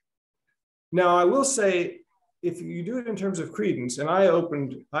 Now, I will say, if you do it in terms of credence, and I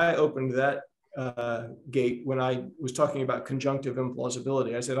opened that gate when I was talking about conjunctive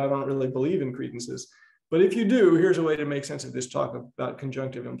implausibility. I said, I don't really believe in credences, but if you do, here's a way to make sense of this talk about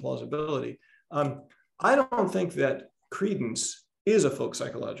conjunctive implausibility. I don't think that credence is a folk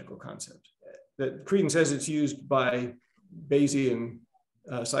psychological concept. that credence as it's used by Bayesian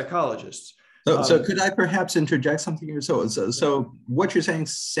psychologists. So could I perhaps interject something here? So what you're saying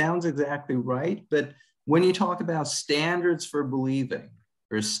sounds exactly right, but when you talk about standards for believing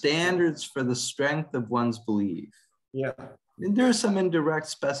or standards for the strength of one's belief, yeah, there's some indirect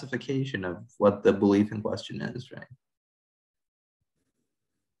specification of what the belief in question is, right?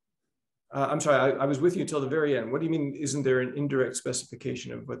 I'm sorry, I was with you until the very end. What do you mean, isn't there an indirect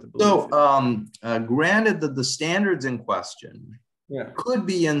specification of what the belief is? Granted that the standards in question could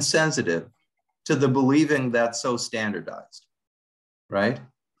be insensitive to the believing that's so standardized, right?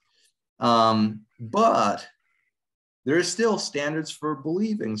 But there are still standards for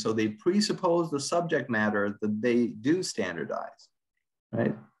believing, so they presuppose the subject matter that they do standardize,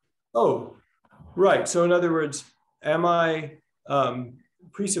 right? Oh, right. So in other words, am I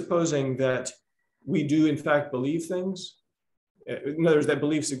presupposing that we do in fact believe things? In other words, that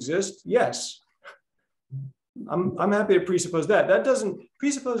beliefs exist? Yes. I'm happy to presuppose that.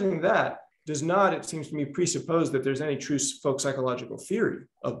 Presupposing that does not, it seems to me, presuppose that there's any true folk psychological theory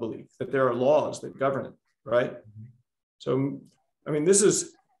of belief, that there are laws that govern it, right? So, I mean, this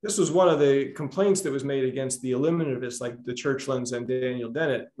was one of the complaints that was made against the eliminativists like the Churchlands and Daniel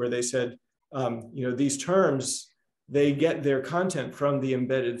Dennett, where they said, these terms, they get their content from the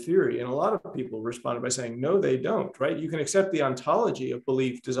embedded theory. And a lot of people responded by saying, no, they don't, right? You can accept the ontology of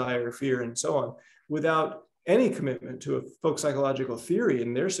belief, desire, fear, and so on without any commitment to a folk psychological theory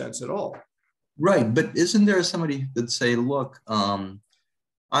in their sense at all. Right, but isn't there somebody that say, look, I'm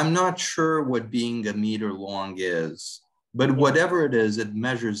not sure what being a meter long is, but whatever it is, it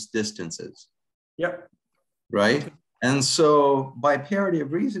measures distances. Yep. Right? And so by parity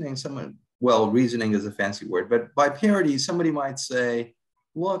of reasoning, reasoning is a fancy word, but by parity, somebody might say,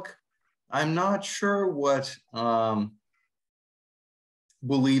 look, I'm not sure what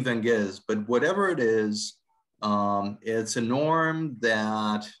believing is, but whatever it is, it's a norm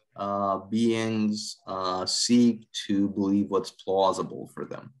that beings seek to believe what's plausible for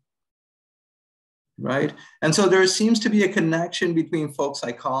them, right? And so there seems to be a connection between folk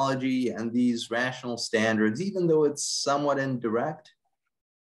psychology and these rational standards, even though it's somewhat indirect.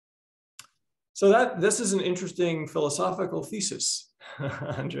 So this is an interesting philosophical thesis,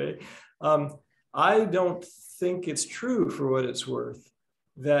 Andre. I don't think it's true, for what it's worth,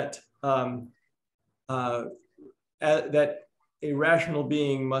 that that a rational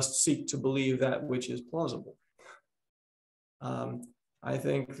being must seek to believe that which is plausible. I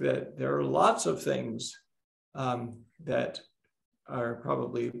think that there are lots of things that are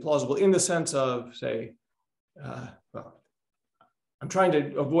probably plausible in the sense of, say, I'm trying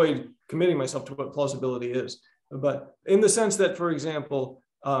to avoid committing myself to what plausibility is, but in the sense that, for example,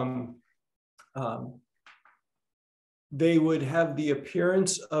 they would have the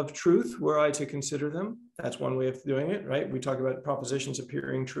appearance of truth were I to consider them. That's one way of doing it, right? We talk about propositions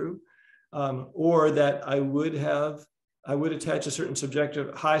appearing true, or that I would attach a certain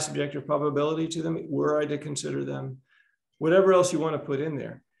high subjective probability to them were I to consider them. Whatever else you want to put in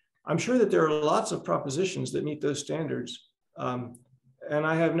there. I'm sure that there are lots of propositions that meet those standards, and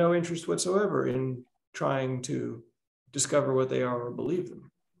I have no interest whatsoever in trying to discover what they are or believe them,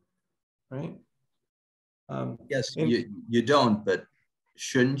 right? Yes, you don't, but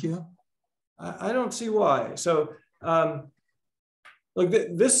shouldn't you? I don't see why. So, look,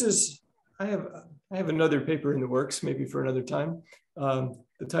 this is, I have another paper in the works, maybe for another time. The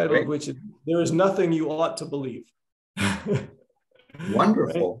title of which is "There is Nothing You Ought to Believe."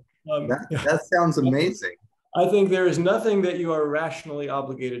 Wonderful. Right? That sounds amazing. I think there is nothing that you are rationally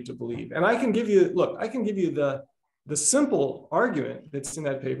obligated to believe. And I can give you, the simple argument that's in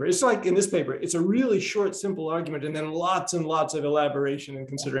that paper. It's like in this paper, it's a really short, simple argument, and then lots and lots of elaboration and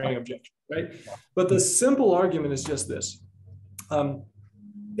considering objections, right? But the simple argument is just this.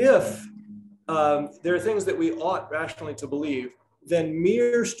 If there are things that we ought rationally to believe, then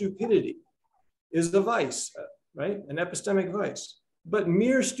mere stupidity is a vice, right? An epistemic vice. But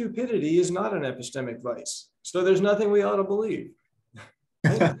mere stupidity is not an epistemic vice. So there's nothing we ought to believe.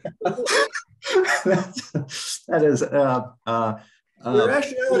 Right? That is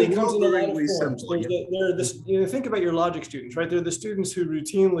irrationality comes in a lot of forms. Think about your logic students, right? They're the students who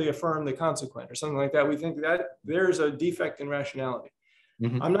routinely affirm the consequent or something like that. We think that there's a defect in rationality.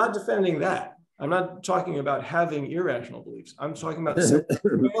 Mm-hmm. I'm not defending that. I'm not talking about having irrational beliefs. I'm talking about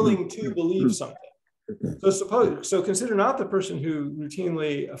failing to believe something. So consider not the person who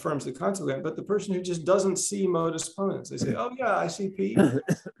routinely affirms the consequent, but the person who just doesn't see modus ponens. They say, oh yeah, I see P.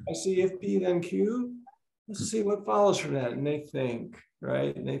 I see if P then Q. Let's see what follows from that. And they think,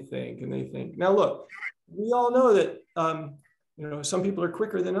 right? And they think, and they think. Now look, we all know that some people are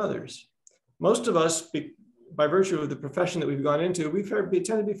quicker than others. most of us, by virtue of the profession that we've gone into, we tend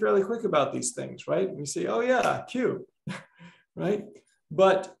to be fairly quick about these things, right? We say, oh yeah, Q, right?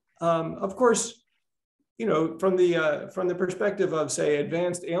 But of course, you know, from the perspective of, say,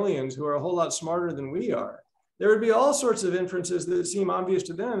 advanced aliens who are a whole lot smarter than we are, there would be all sorts of inferences that seem obvious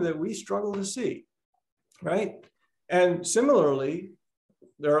to them that we struggle to see, right? And similarly,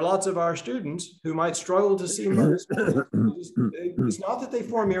 there are lots of our students who might struggle to see most. It's not that they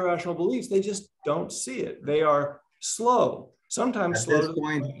form irrational beliefs, they just don't see it. They are slow, sometimes At slow. this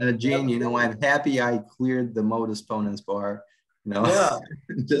point, Gene, you know, I'm happy I cleared the modus ponens bar. You know? Yeah,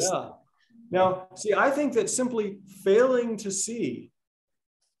 Just... yeah. Now, see, I think that simply failing to see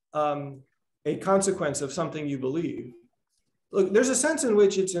a consequence of something you believe, look, there's a sense in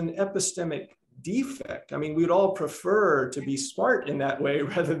which it's an epistemic defect. I mean, we'd all prefer to be smart in that way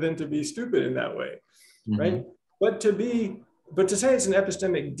rather than to be stupid in that way, right? But to say it's an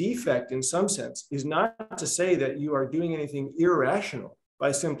epistemic defect in some sense is not to say that you are doing anything irrational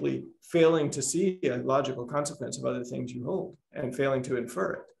by simply failing to see a logical consequence of other things you hold and failing to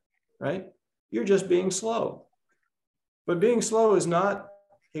infer it, right? You're just being slow. But being slow is not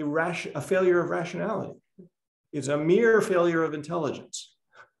a failure of rationality. It's a mere failure of intelligence.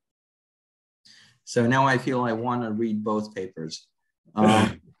 So now I feel I want to read both papers.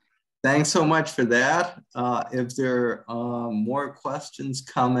 Thanks so much for that. If there are more questions,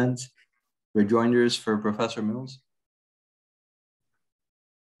 comments, rejoinders for Professor Mills?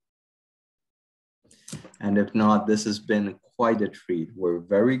 And if not, this has been quite a treat. We're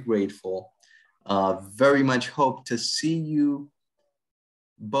very grateful. Very much hope to see you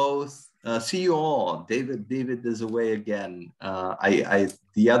both, see you all. David is away again.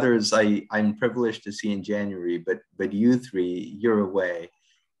 The others I'm privileged to see in January, but you three, you're away.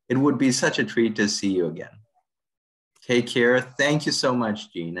 It would be such a treat to see you again. Take care. Thank you so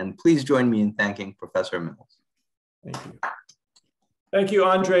much, Gene. And please join me in thanking Professor Mills. Thank you. Thank you,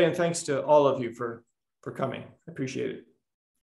 Andre, and thanks to all of you for coming. I appreciate it.